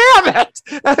damn it.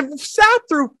 I've sat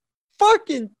through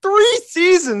fucking 3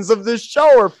 seasons of this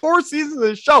show or 4 seasons of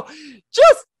this show.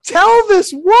 Just tell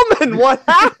this woman what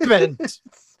happened.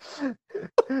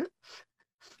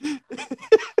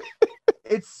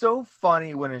 It's so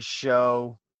funny when a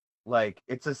show, like,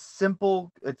 it's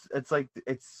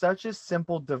such a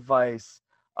simple device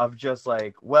of just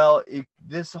like, well,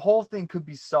 this whole thing could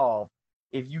be solved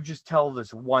if you just tell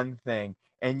this one thing,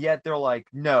 and yet they're like,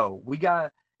 no, we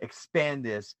gotta expand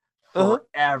this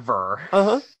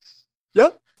forever.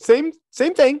 Yep, same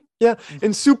thing. Yeah,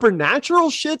 and supernatural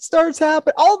shit starts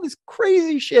happening. All this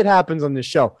crazy shit happens on this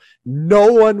show.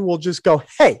 No one will just go,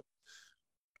 hey,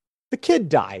 the kid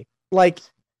died. Like,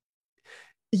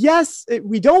 yes,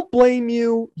 we don't blame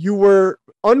you. You were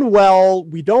unwell.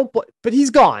 We don't, but he's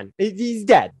gone. He's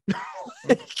dead.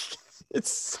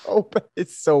 It's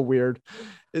so weird.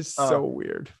 It's so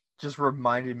weird. Just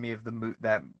reminded me of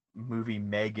that movie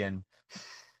Megan.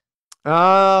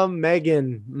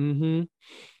 Megan. Mm-hmm.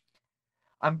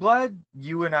 I'm glad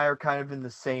you and I are kind of in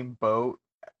the same boat.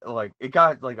 Like, it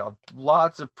got like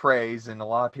lots of praise, and a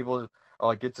lot of people are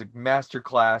like, it's a master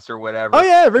class or whatever. Oh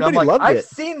yeah, everybody loved it. I've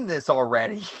seen this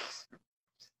already.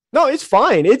 No, it's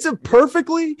fine. It's a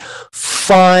perfectly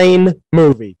fine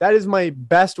movie. That is my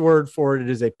best word for it. It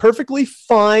is a perfectly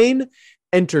fine,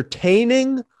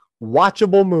 entertaining,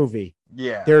 watchable movie.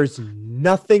 Yeah. There's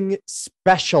nothing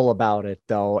special about it,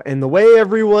 though. And the way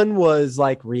everyone was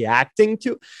like reacting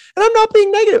to, and I'm not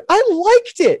being negative, I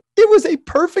liked it. It was a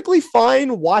perfectly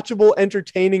fine, watchable,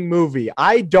 entertaining movie.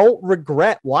 I don't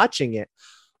regret watching it.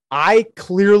 I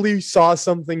clearly saw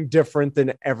something different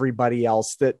than everybody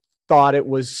else that thought it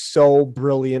was so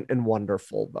brilliant and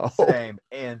wonderful, though. Same.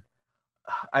 And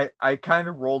I kind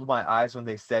of rolled my eyes when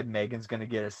they said Megan's going to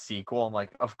get a sequel. I'm like,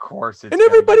 of course it's. And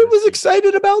everybody was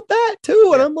excited about that too.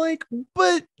 Yeah. And I'm like,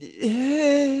 but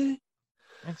it's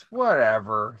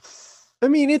whatever. I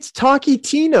mean, it's Talkie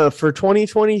Tina for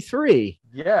 2023.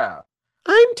 Yeah.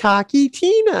 I'm Talkie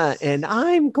Tina and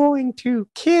I'm going to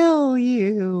kill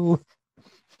you.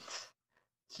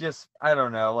 Just, I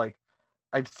don't know. Like,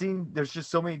 I've seen, there's just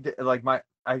so many, like,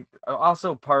 I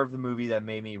also, part of the movie that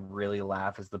made me really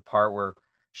laugh is the part where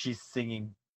she's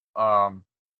singing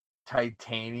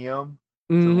Titanium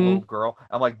to the little girl.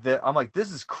 I'm like,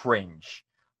 this is cringe.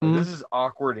 Like, this is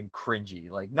awkward and cringy.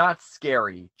 Like, not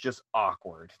scary, just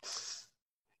awkward.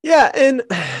 Yeah, and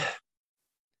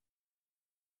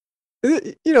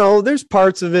you know, there's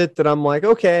parts of it that I'm like,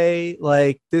 okay,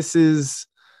 like, this is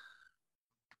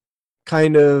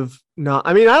kind of not,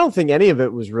 I mean, I don't think any of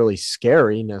it was really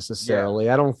scary necessarily.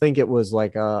 Yeah. I don't think it was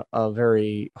like a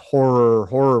very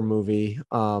horror movie.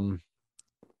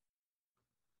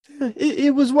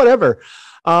 It was whatever.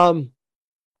 I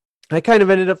kind of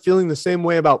ended up feeling the same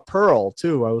way about Pearl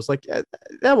too. I was like,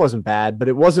 that wasn't bad, but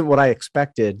it wasn't what I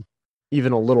expected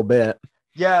even a little bit.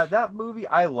 Yeah, that movie,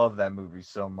 I love that movie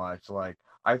so much. Like,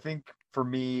 I think for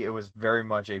me, it was very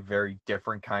much a very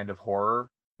different kind of horror.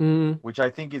 Which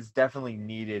I think is definitely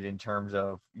needed in terms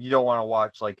of, you don't want to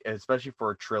watch, like, especially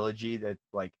for a trilogy that,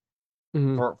 like,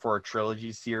 for a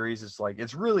trilogy series, it's like,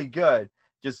 it's really good.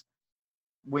 Just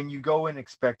when you go in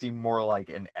expecting more like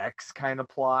an X kind of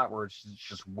plot where it's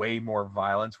just way more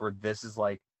violence, where this is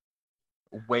like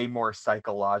way more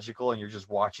psychological and you're just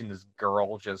watching this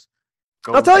girl just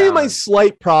go. I'll tell you my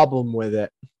slight problem with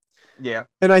it. Yeah.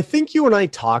 And I think you and I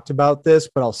talked about this,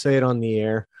 but I'll say it on the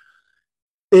air,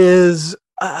 is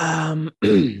and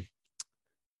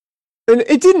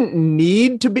it didn't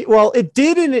need to be, well, it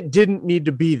did and it didn't need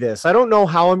to be this. I don't know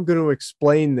how I'm going to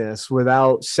explain this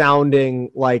without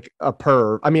sounding like a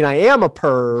perv. I mean, I am a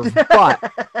perv,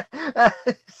 but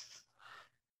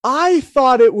I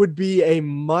thought it would be a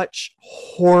much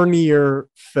hornier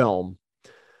film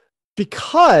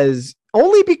because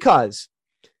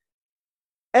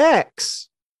X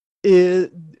is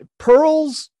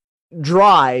Pearl's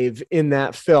drive in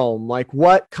that film, like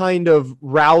what kind of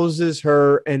rouses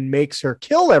her and makes her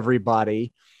kill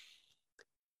everybody,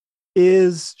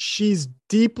 is she's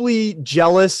deeply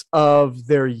jealous of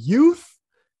their youth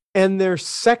and their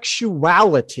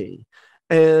sexuality.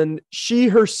 And she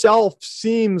herself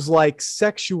seems like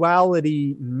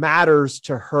sexuality matters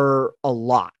to her a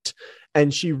lot.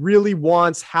 And she really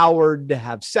wants Howard to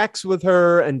have sex with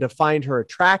her and to find her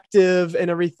attractive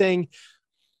and everything.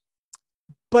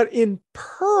 But in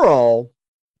Pearl,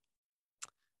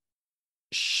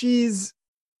 she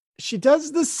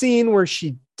does the scene where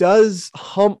she does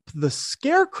hump the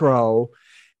Scarecrow,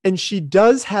 and she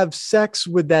does have sex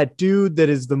with that dude that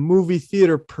is the movie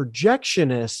theater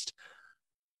projectionist,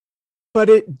 but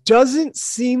it doesn't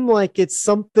seem like it's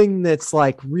something that's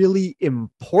like really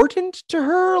important to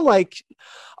her. Like,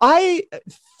 I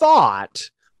thought,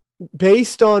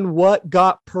 based on what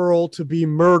got Pearl to be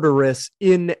murderous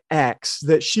in X,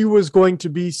 that she was going to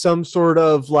be some sort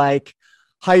of like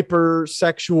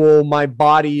hypersexual, my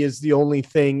body is the only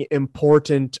thing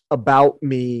important about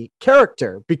me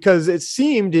character, because it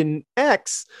seemed in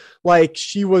X like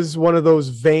she was one of those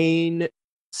vain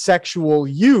sexual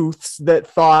youths that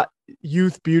thought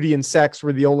youth, beauty, and sex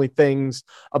were the only things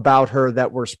about her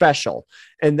that were special.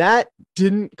 And that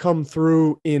didn't come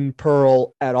through in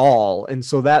Pearl at all. And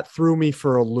so that threw me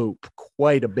for a loop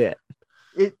quite a bit.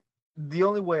 The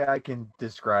only way I can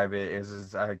describe it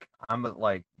is I'm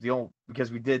like the only,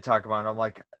 because we did talk about it, I'm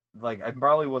like I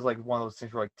probably was like one of those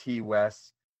things where like T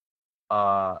West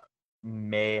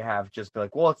may have just been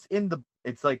like, well,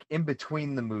 it's like in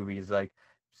between the movies, like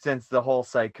since the whole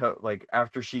psycho, like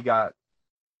after she got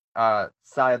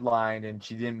sidelined and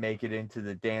she didn't make it into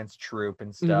the dance troupe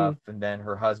and stuff, and then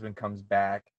her husband comes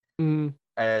back,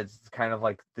 it's kind of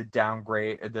like the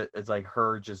downgrade. It's like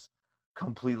her just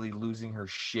completely losing her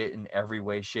shit in every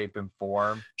way, shape, and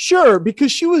form. Sure, because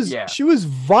she was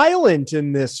violent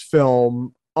in this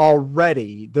film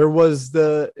already. There was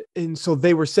and so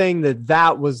they were saying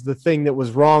that was the thing that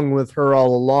was wrong with her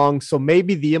all along. So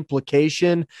maybe the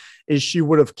implication is she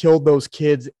would have killed those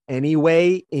kids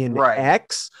anyway in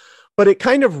X, but it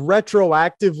kind of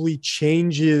retroactively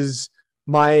changes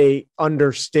my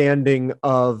understanding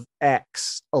of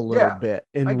X a little bit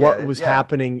and what was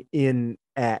happening in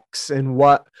X and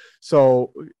what.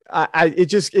 So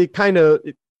it's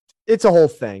a whole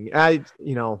thing.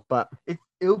 But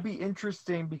it'll be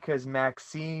interesting because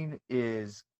Maxine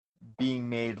is being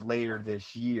made later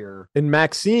this year, and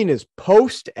Maxine is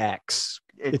post X.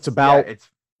 It's about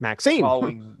Maxine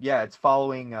following. It's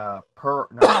following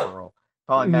Pearl,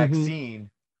 following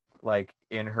Maxine, like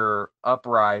in her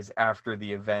uprise after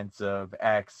the events of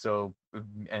X. So,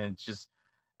 and it's just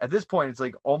at this point, it's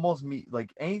like almost me,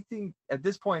 like anything at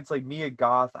this point, it's like Mia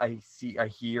Goth. I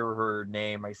hear her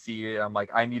name, I see it. I'm like,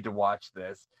 I need to watch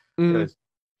this because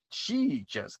she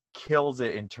just kills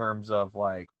it in terms of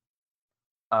like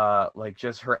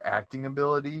just her acting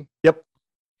ability. Yep.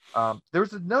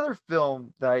 There's another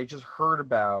film that I just heard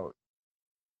about,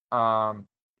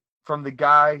 from the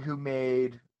guy who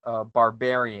made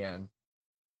Barbarian.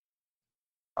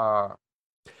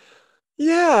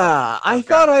 Yeah, I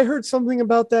thought I heard something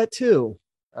about that too.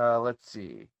 Let's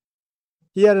see.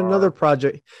 He had another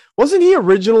project. Wasn't he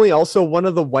originally also one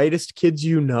of the whitest kids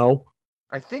you know?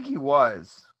 I think he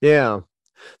was. Yeah.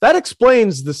 That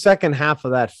explains the second half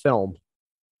of that film.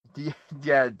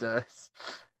 Yeah, it does.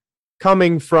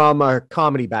 Coming from a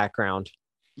comedy background.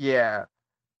 Yeah.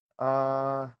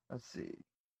 Let's see.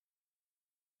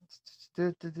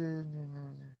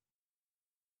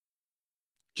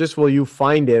 Just while you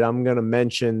find it, I'm going to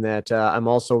mention that I'm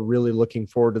also really looking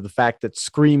forward to the fact that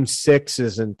Scream 6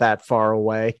 isn't that far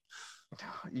away.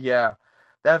 Yeah,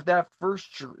 that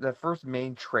first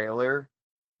main trailer,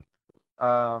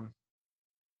 like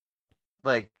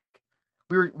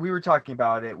we were talking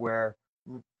about it, where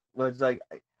it's like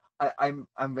I'm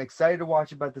excited to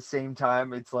watch it, but at the same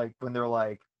time, it's like when they're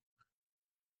like,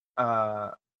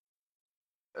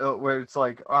 where it's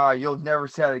like, you'll never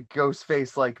see a ghost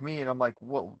face like me, and I'm like,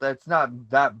 well, that's not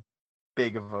that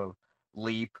big of a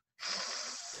leap.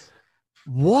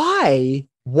 Why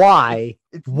like,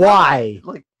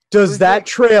 does that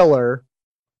trailer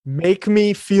make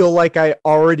me feel like I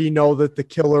already know that the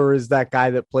killer is that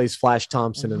guy that plays Flash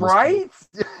Thompson in this movie?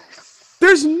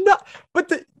 There's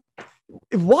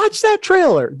watch that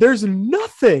trailer. There's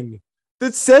nothing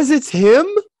that says it's him.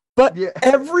 But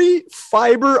every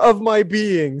fiber of my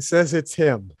being says it's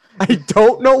him. I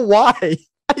don't know why.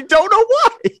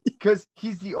 Because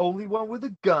he's the only one with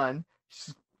a gun.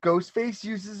 Ghostface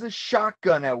uses a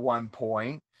shotgun at one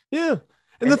point. Yeah.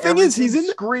 And the thing is,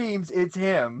 screams, it's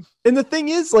him. And the thing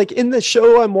is, like in the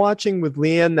show I'm watching with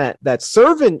Leanne, that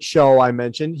Servant show I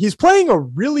mentioned, he's playing a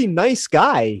really nice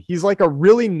guy. He's like a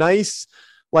really nice,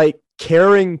 like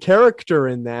caring character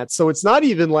in that. So it's not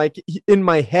even like in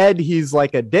my head he's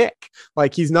like a dick.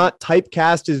 Like he's not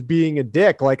typecast as being a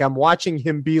dick. Like I'm watching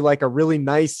him be like a really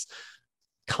nice,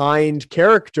 kind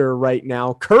character right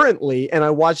now currently, and I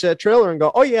watch that trailer and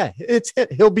go, oh yeah,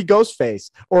 he'll be Ghostface,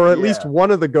 or at least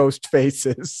one of the ghost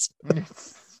faces.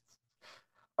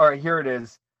 All right, here it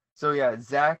is. So yeah,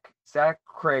 Zach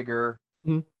Krager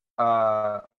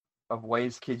of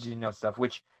Ways Kids You Know Stuff,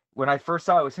 which when I first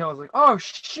saw it was him, I was like, oh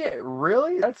shit,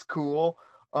 really? That's cool.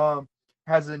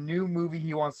 Has a new movie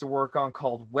he wants to work on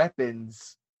called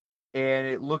Weapons, and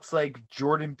it looks like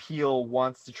Jordan Peele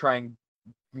wants to try and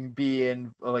be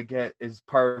in, like, get as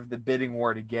part of the bidding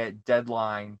war to get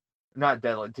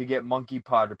to get Monkey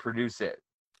Paw to produce it.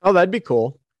 Oh, that'd be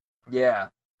cool. Yeah.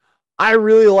 I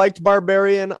really liked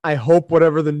Barbarian. I hope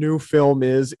whatever the new film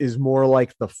is more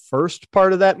like the first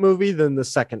part of that movie than the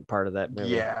second part of that movie.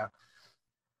 Yeah.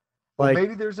 Well,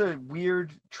 maybe there's a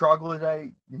weird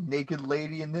troglodyte naked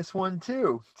lady in this one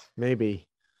too. Maybe.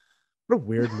 What a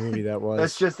weird movie that was.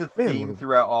 That's just a theme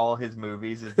throughout all his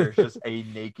movies, is there's just a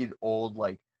naked old,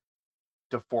 like,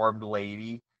 deformed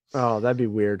lady. Oh, that'd be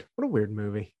weird. What a weird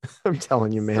movie. I'm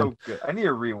telling you, man. So good. I need to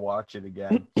rewatch it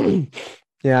again.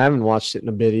 Yeah, I haven't watched it in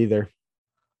a bit either.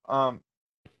 Since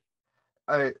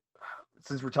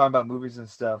we're talking about movies and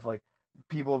stuff, like,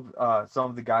 people, some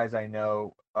of the guys I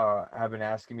know have been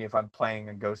asking me if I'm planning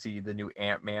to go see the new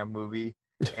Ant-Man movie.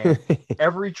 And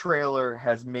every trailer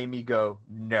has made me go,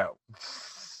 no.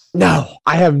 No,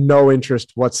 I have no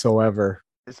interest whatsoever.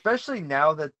 Especially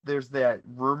now that there's that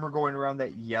rumor going around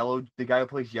that the guy who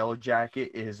plays Yellow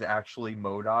Jacket is actually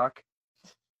MODOK.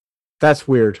 That's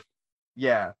weird.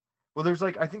 Yeah. Well, there's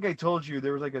like, I think I told you,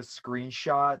 there was like a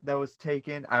screenshot that was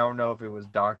taken. I don't know if it was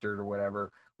doctored or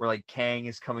whatever, where like Kang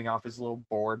is coming off his little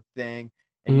board thing,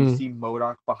 and you see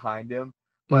MODOK behind him.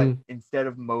 But instead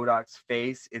of MODOK's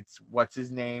face, it's what's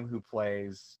his name who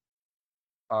plays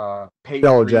Peyton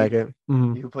Yellow Reed, Jacket.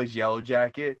 who plays Yellow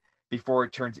Jacket, before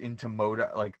it turns into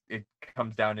MODOK. Like, it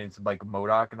comes down into like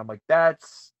MODOK, and I'm like,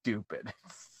 that's stupid.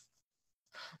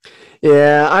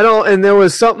 Yeah, I don't. And there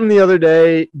was something the other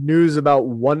day, news about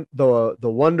the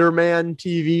Wonder Man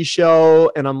TV show,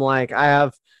 and I'm like, I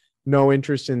have no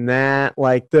interest in that.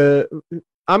 Like,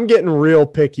 I'm getting real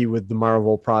picky with the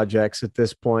Marvel projects at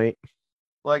this point.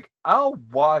 Like, I'll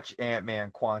watch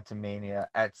Ant-Man Quantumania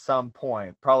at some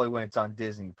point, probably when it's on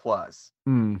Disney Plus.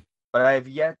 But I have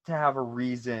yet to have a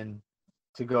reason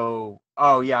to go,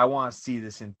 oh yeah, I want to see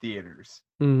this in theaters.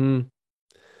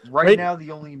 Right now,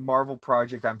 the only Marvel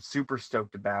project I'm super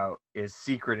stoked about is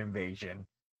Secret Invasion.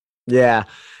 Yeah.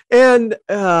 And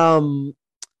what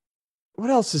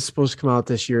else is supposed to come out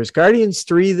this year? Is Guardians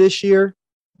 3 this year?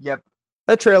 Yep.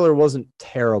 That trailer wasn't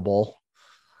terrible.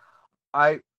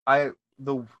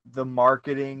 The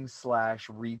marketing /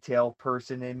 retail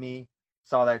person in me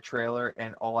saw that trailer,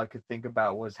 and all I could think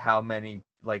about was how many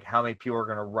people are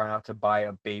going to run out to buy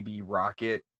a baby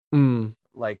Rocket,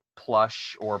 like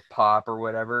plush or pop or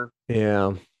whatever.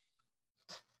 Yeah.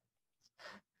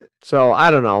 So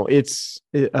I don't know.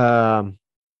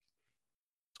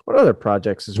 What other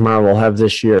projects does Marvel have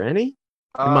this year? Any?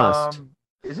 Must.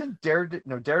 Isn't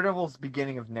Daredevil's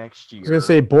beginning of next year? I was gonna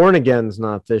say Born Again's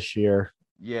not this year.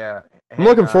 Yeah. I'm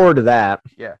looking forward to that.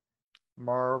 Yeah.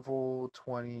 Marvel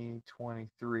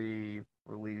 2023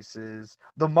 releases.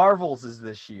 The Marvels is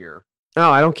this year. Oh,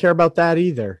 I don't care about that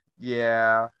either.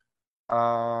 Yeah.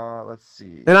 Let's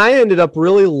see. And I ended up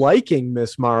really liking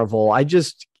Miss Marvel. I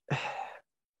just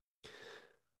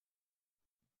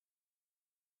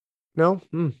can't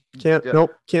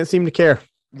seem to care.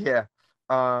 Yeah.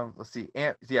 Let's see.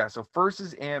 So first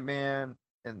is Ant-Man,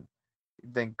 and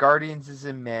then Guardians is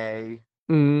in May.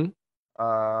 Then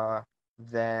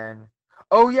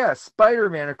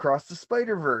Spider-Man Across the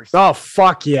Spider-Verse. Oh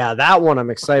fuck yeah, that one I'm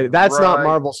excited. That's not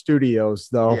Marvel Studios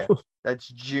though. Yeah, that's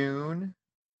June.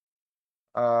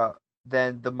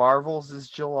 Then the Marvels is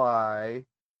July.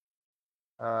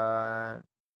 I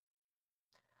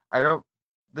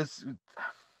was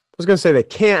gonna say they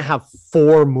can't have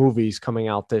 4 movies coming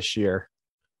out this year.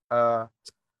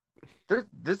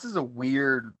 This is a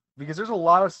weird, because there's a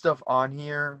lot of stuff on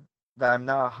here that I'm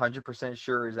not 100%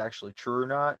 sure is actually true or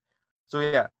not. So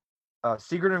yeah,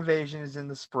 Secret Invasion is in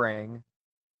the spring.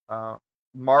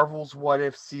 Marvel's What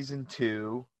If Season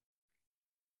 2.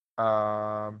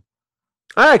 I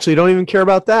actually don't even care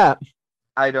about that.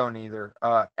 I don't either.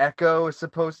 Echo is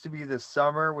supposed to be this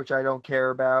summer, which I don't care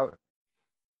about.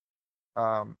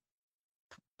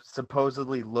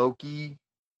 Supposedly Loki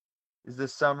is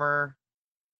this summer.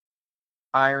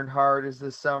 Ironheart is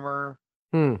this summer.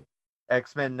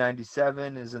 X-Men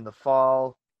 97 is in the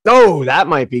fall. Oh, that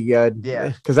might be good. Yeah.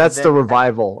 Because that's And the then-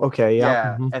 revival. Okay, yeah.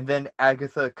 Yeah, Mhm. and then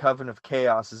Agatha Coven of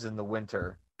Chaos is in the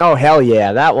winter. Oh, hell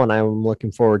yeah. That one I'm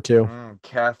looking forward to.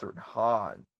 Catherine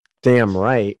Hahn. Damn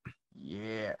right.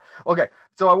 Yeah. Okay.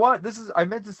 So I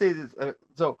meant to say this.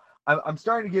 So I'm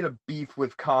starting to get a beef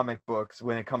with comic books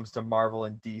when it comes to Marvel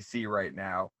and DC right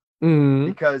now, Mm.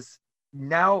 because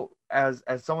now as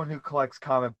someone who collects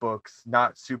comic books,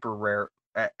 not super rare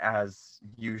as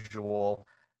usual,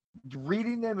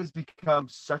 reading them has become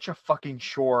such a fucking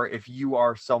chore if you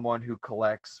are someone who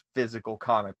collects physical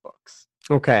comic books.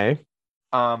 Okay.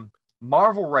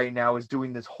 Marvel right now is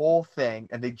doing this whole thing,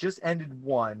 and they just ended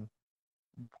one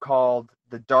called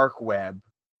The Dark Web,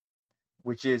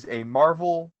 which is a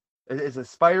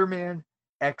Spider-Man,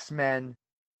 X-Men,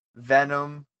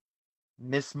 Venom,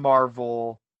 Miss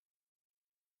Marvel,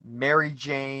 Mary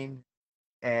Jane,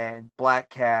 and Black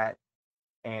Cat,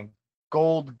 and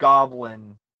Gold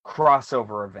Goblin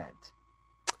crossover event,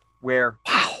 where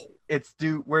they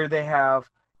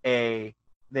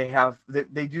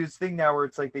do this thing now where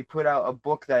it's like they put out a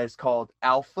book that is called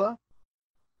Alpha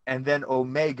and then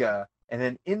Omega, and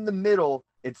then in the middle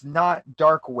it's not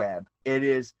Dark Web, it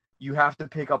is you have to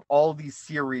pick up all these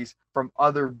series from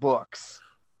other books.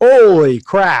 Holy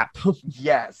crap.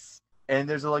 Yes, and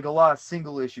there's like a lot of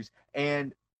single issues,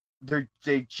 and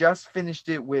they just finished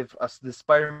it with the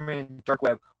Spider-Man Dark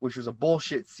Web, which was a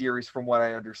bullshit series from what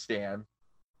I understand.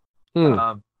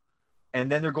 And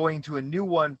then they're going to a new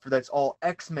one that's all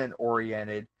X-Men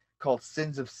oriented called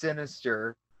Sins of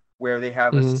Sinister, where they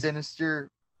have a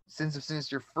Sins of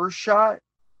Sinister first shot.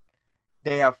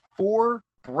 They have 4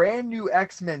 brand new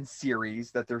X-Men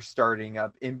series that they're starting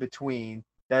up in between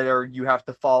that you have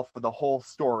to follow for the whole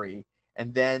story,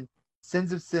 and then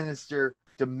Sins of Sinister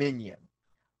Dominion.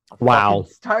 Wow. I'm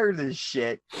tired of this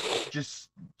shit, just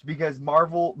because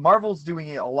Marvel's doing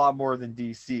it a lot more than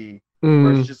DC.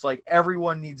 Where it's just like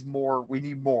everyone needs more. We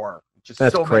need more. Just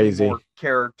That's so crazy. many more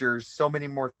characters, so many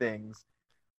more things.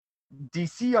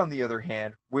 DC, on the other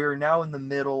hand, we're now in the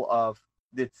middle of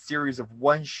this series of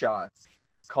one-shots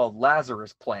called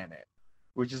Lazarus Planet,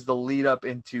 which is the lead up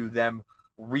into them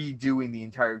redoing the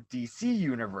entire DC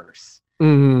universe.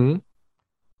 Mm-hmm.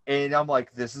 And I'm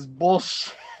like, this is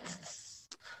bullshit.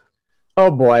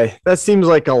 Oh boy, that seems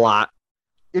like a lot.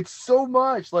 It's so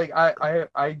much. Like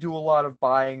I do a lot of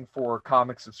buying for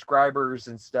comic subscribers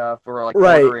and stuff, or like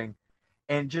Right. ordering,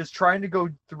 and just trying to go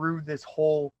through this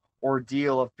whole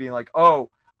ordeal of being like, oh,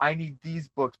 I need these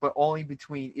books, but only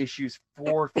between issues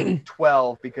 4 through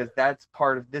 12 because that's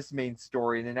part of this main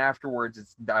story, and then afterwards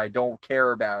I don't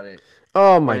care about it.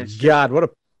 Oh my And it's god, what a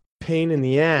pain in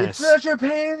the It's ass. such a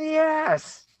pain in the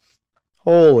ass.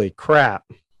 Holy crap.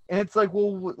 And it's like,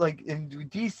 well, like in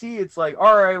DC, it's like,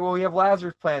 all right, well, we have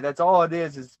Lazarus Planet. That's all it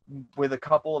is with a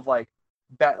couple of like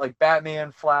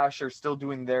Batman, Flash are still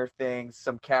doing their thing,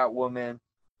 some Catwoman.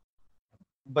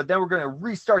 But then we're going to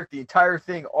restart the entire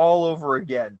thing all over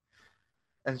again.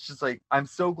 And it's just like, I'm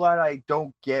so glad I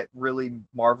don't get really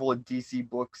Marvel and DC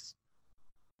books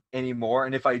anymore.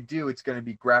 And if I do, it's going to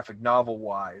be graphic novel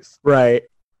wise, Right.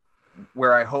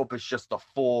 where I hope it's just a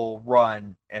full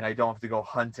run and I don't have to go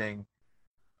hunting.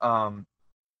 But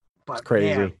It's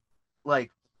crazy. man,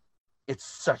 like, it's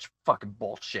such fucking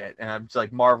bullshit. And I'm just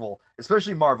like, Marvel,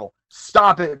 especially Marvel,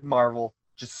 stop it, Marvel.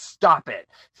 Just stop it.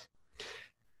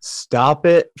 Stop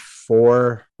it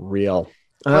for real.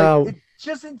 Like, it's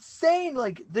just insane.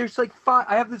 Like, there's like 5.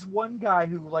 I have this one guy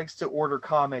who likes to order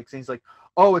comics, and he's like,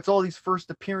 "Oh, it's all these first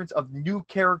appearance of new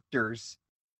characters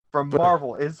from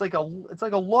Marvel." It's like a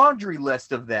laundry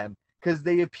list of them because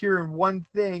they appear in one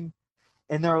thing,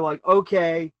 and they're like,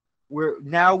 "Okay,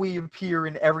 we appear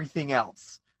in everything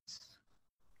else."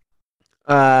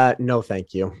 No,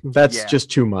 thank you. That's Yeah. just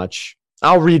too much.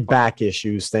 I'll read back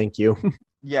issues, thank you.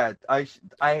 Yeah,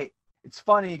 it's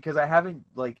funny because I haven't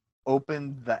like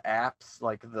opened the apps,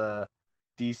 like the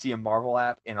DC and Marvel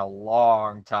app, in a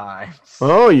long time.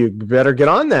 Oh, you better get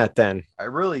on that then. I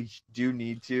really do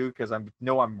need to because I'm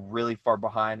really far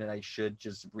behind and I should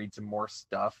just read some more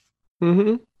stuff.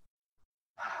 Mm-hmm.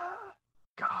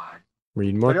 God,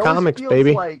 Read more It always comics, feels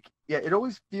baby. it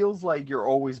always feels like you're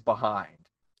always behind.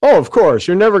 Oh, of course.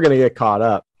 You're never going to get caught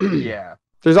up. Yeah,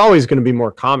 There's always going to be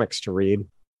more comics to read.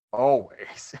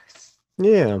 always.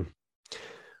 Yeah.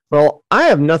 Well, I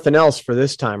have nothing else for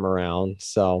this time around,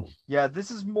 so. Yeah, this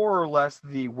is more or less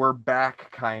the we're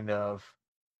back kind of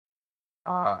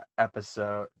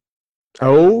episode.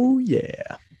 Oh,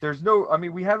 yeah.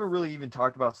 We haven't really even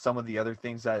talked about some of the other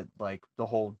things that, like, the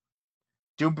whole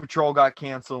Doom Patrol got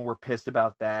canceled, and we're pissed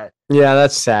about that. Yeah,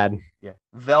 that's sad. Yeah.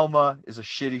 Velma is a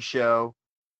shitty show.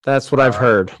 That's what I've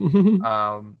heard.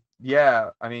 yeah,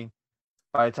 I mean,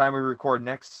 by the time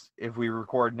if we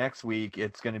record next week,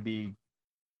 it's going to be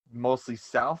mostly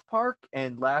South Park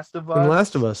and Last of Us. And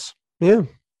Last of Us. Yeah.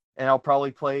 And I'll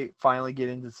probably finally get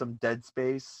into some Dead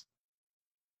Space.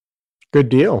 Good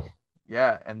deal.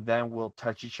 Yeah, and then we'll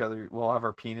touch each other. We'll have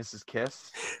our penises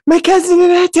kiss. My cousin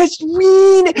and I touched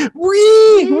winter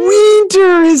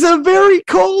is a very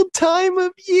cold time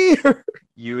of year.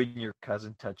 You and your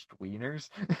cousin touched wieners?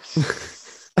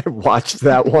 I watched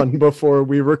that one before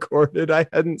we recorded. I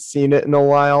hadn't seen it in a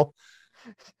while.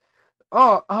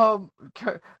 Oh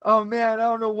man, I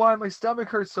don't know why my stomach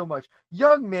hurts so much.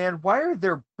 Young man, why are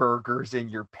there burgers in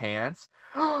your pants?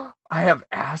 I have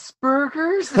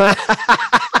Asperger's?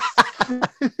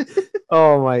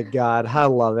 Oh my God, I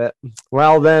love it.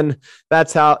 Well, then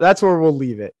that's where we'll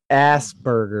leave it.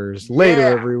 Asperger's. Later,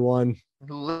 everyone.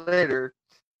 Later.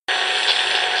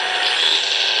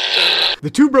 The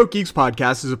Two Broke Geeks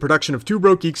podcast is a production of Two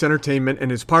Broke Geeks Entertainment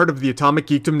and is part of the Atomic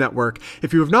Geekdom Network.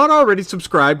 If you have not already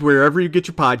subscribed wherever you get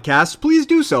your podcasts, please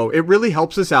do so. It really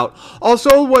helps us out.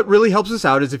 Also, what really helps us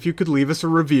out is if you could leave us a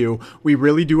review. We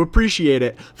really do appreciate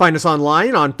it. Find us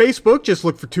online on Facebook. Just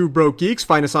look for Two Broke Geeks.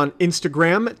 Find us on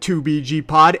Instagram,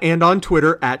 2BGPod, and on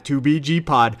Twitter at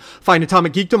 2BGPod. Find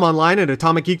Atomic Geekdom online at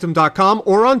atomicgeekdom.com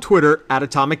or on Twitter at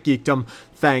Atomic Geekdom.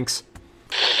 Thanks.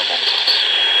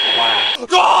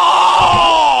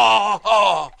 Oh,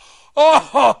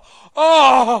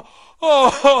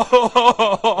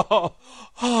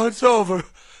 it's over.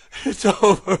 It's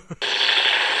over.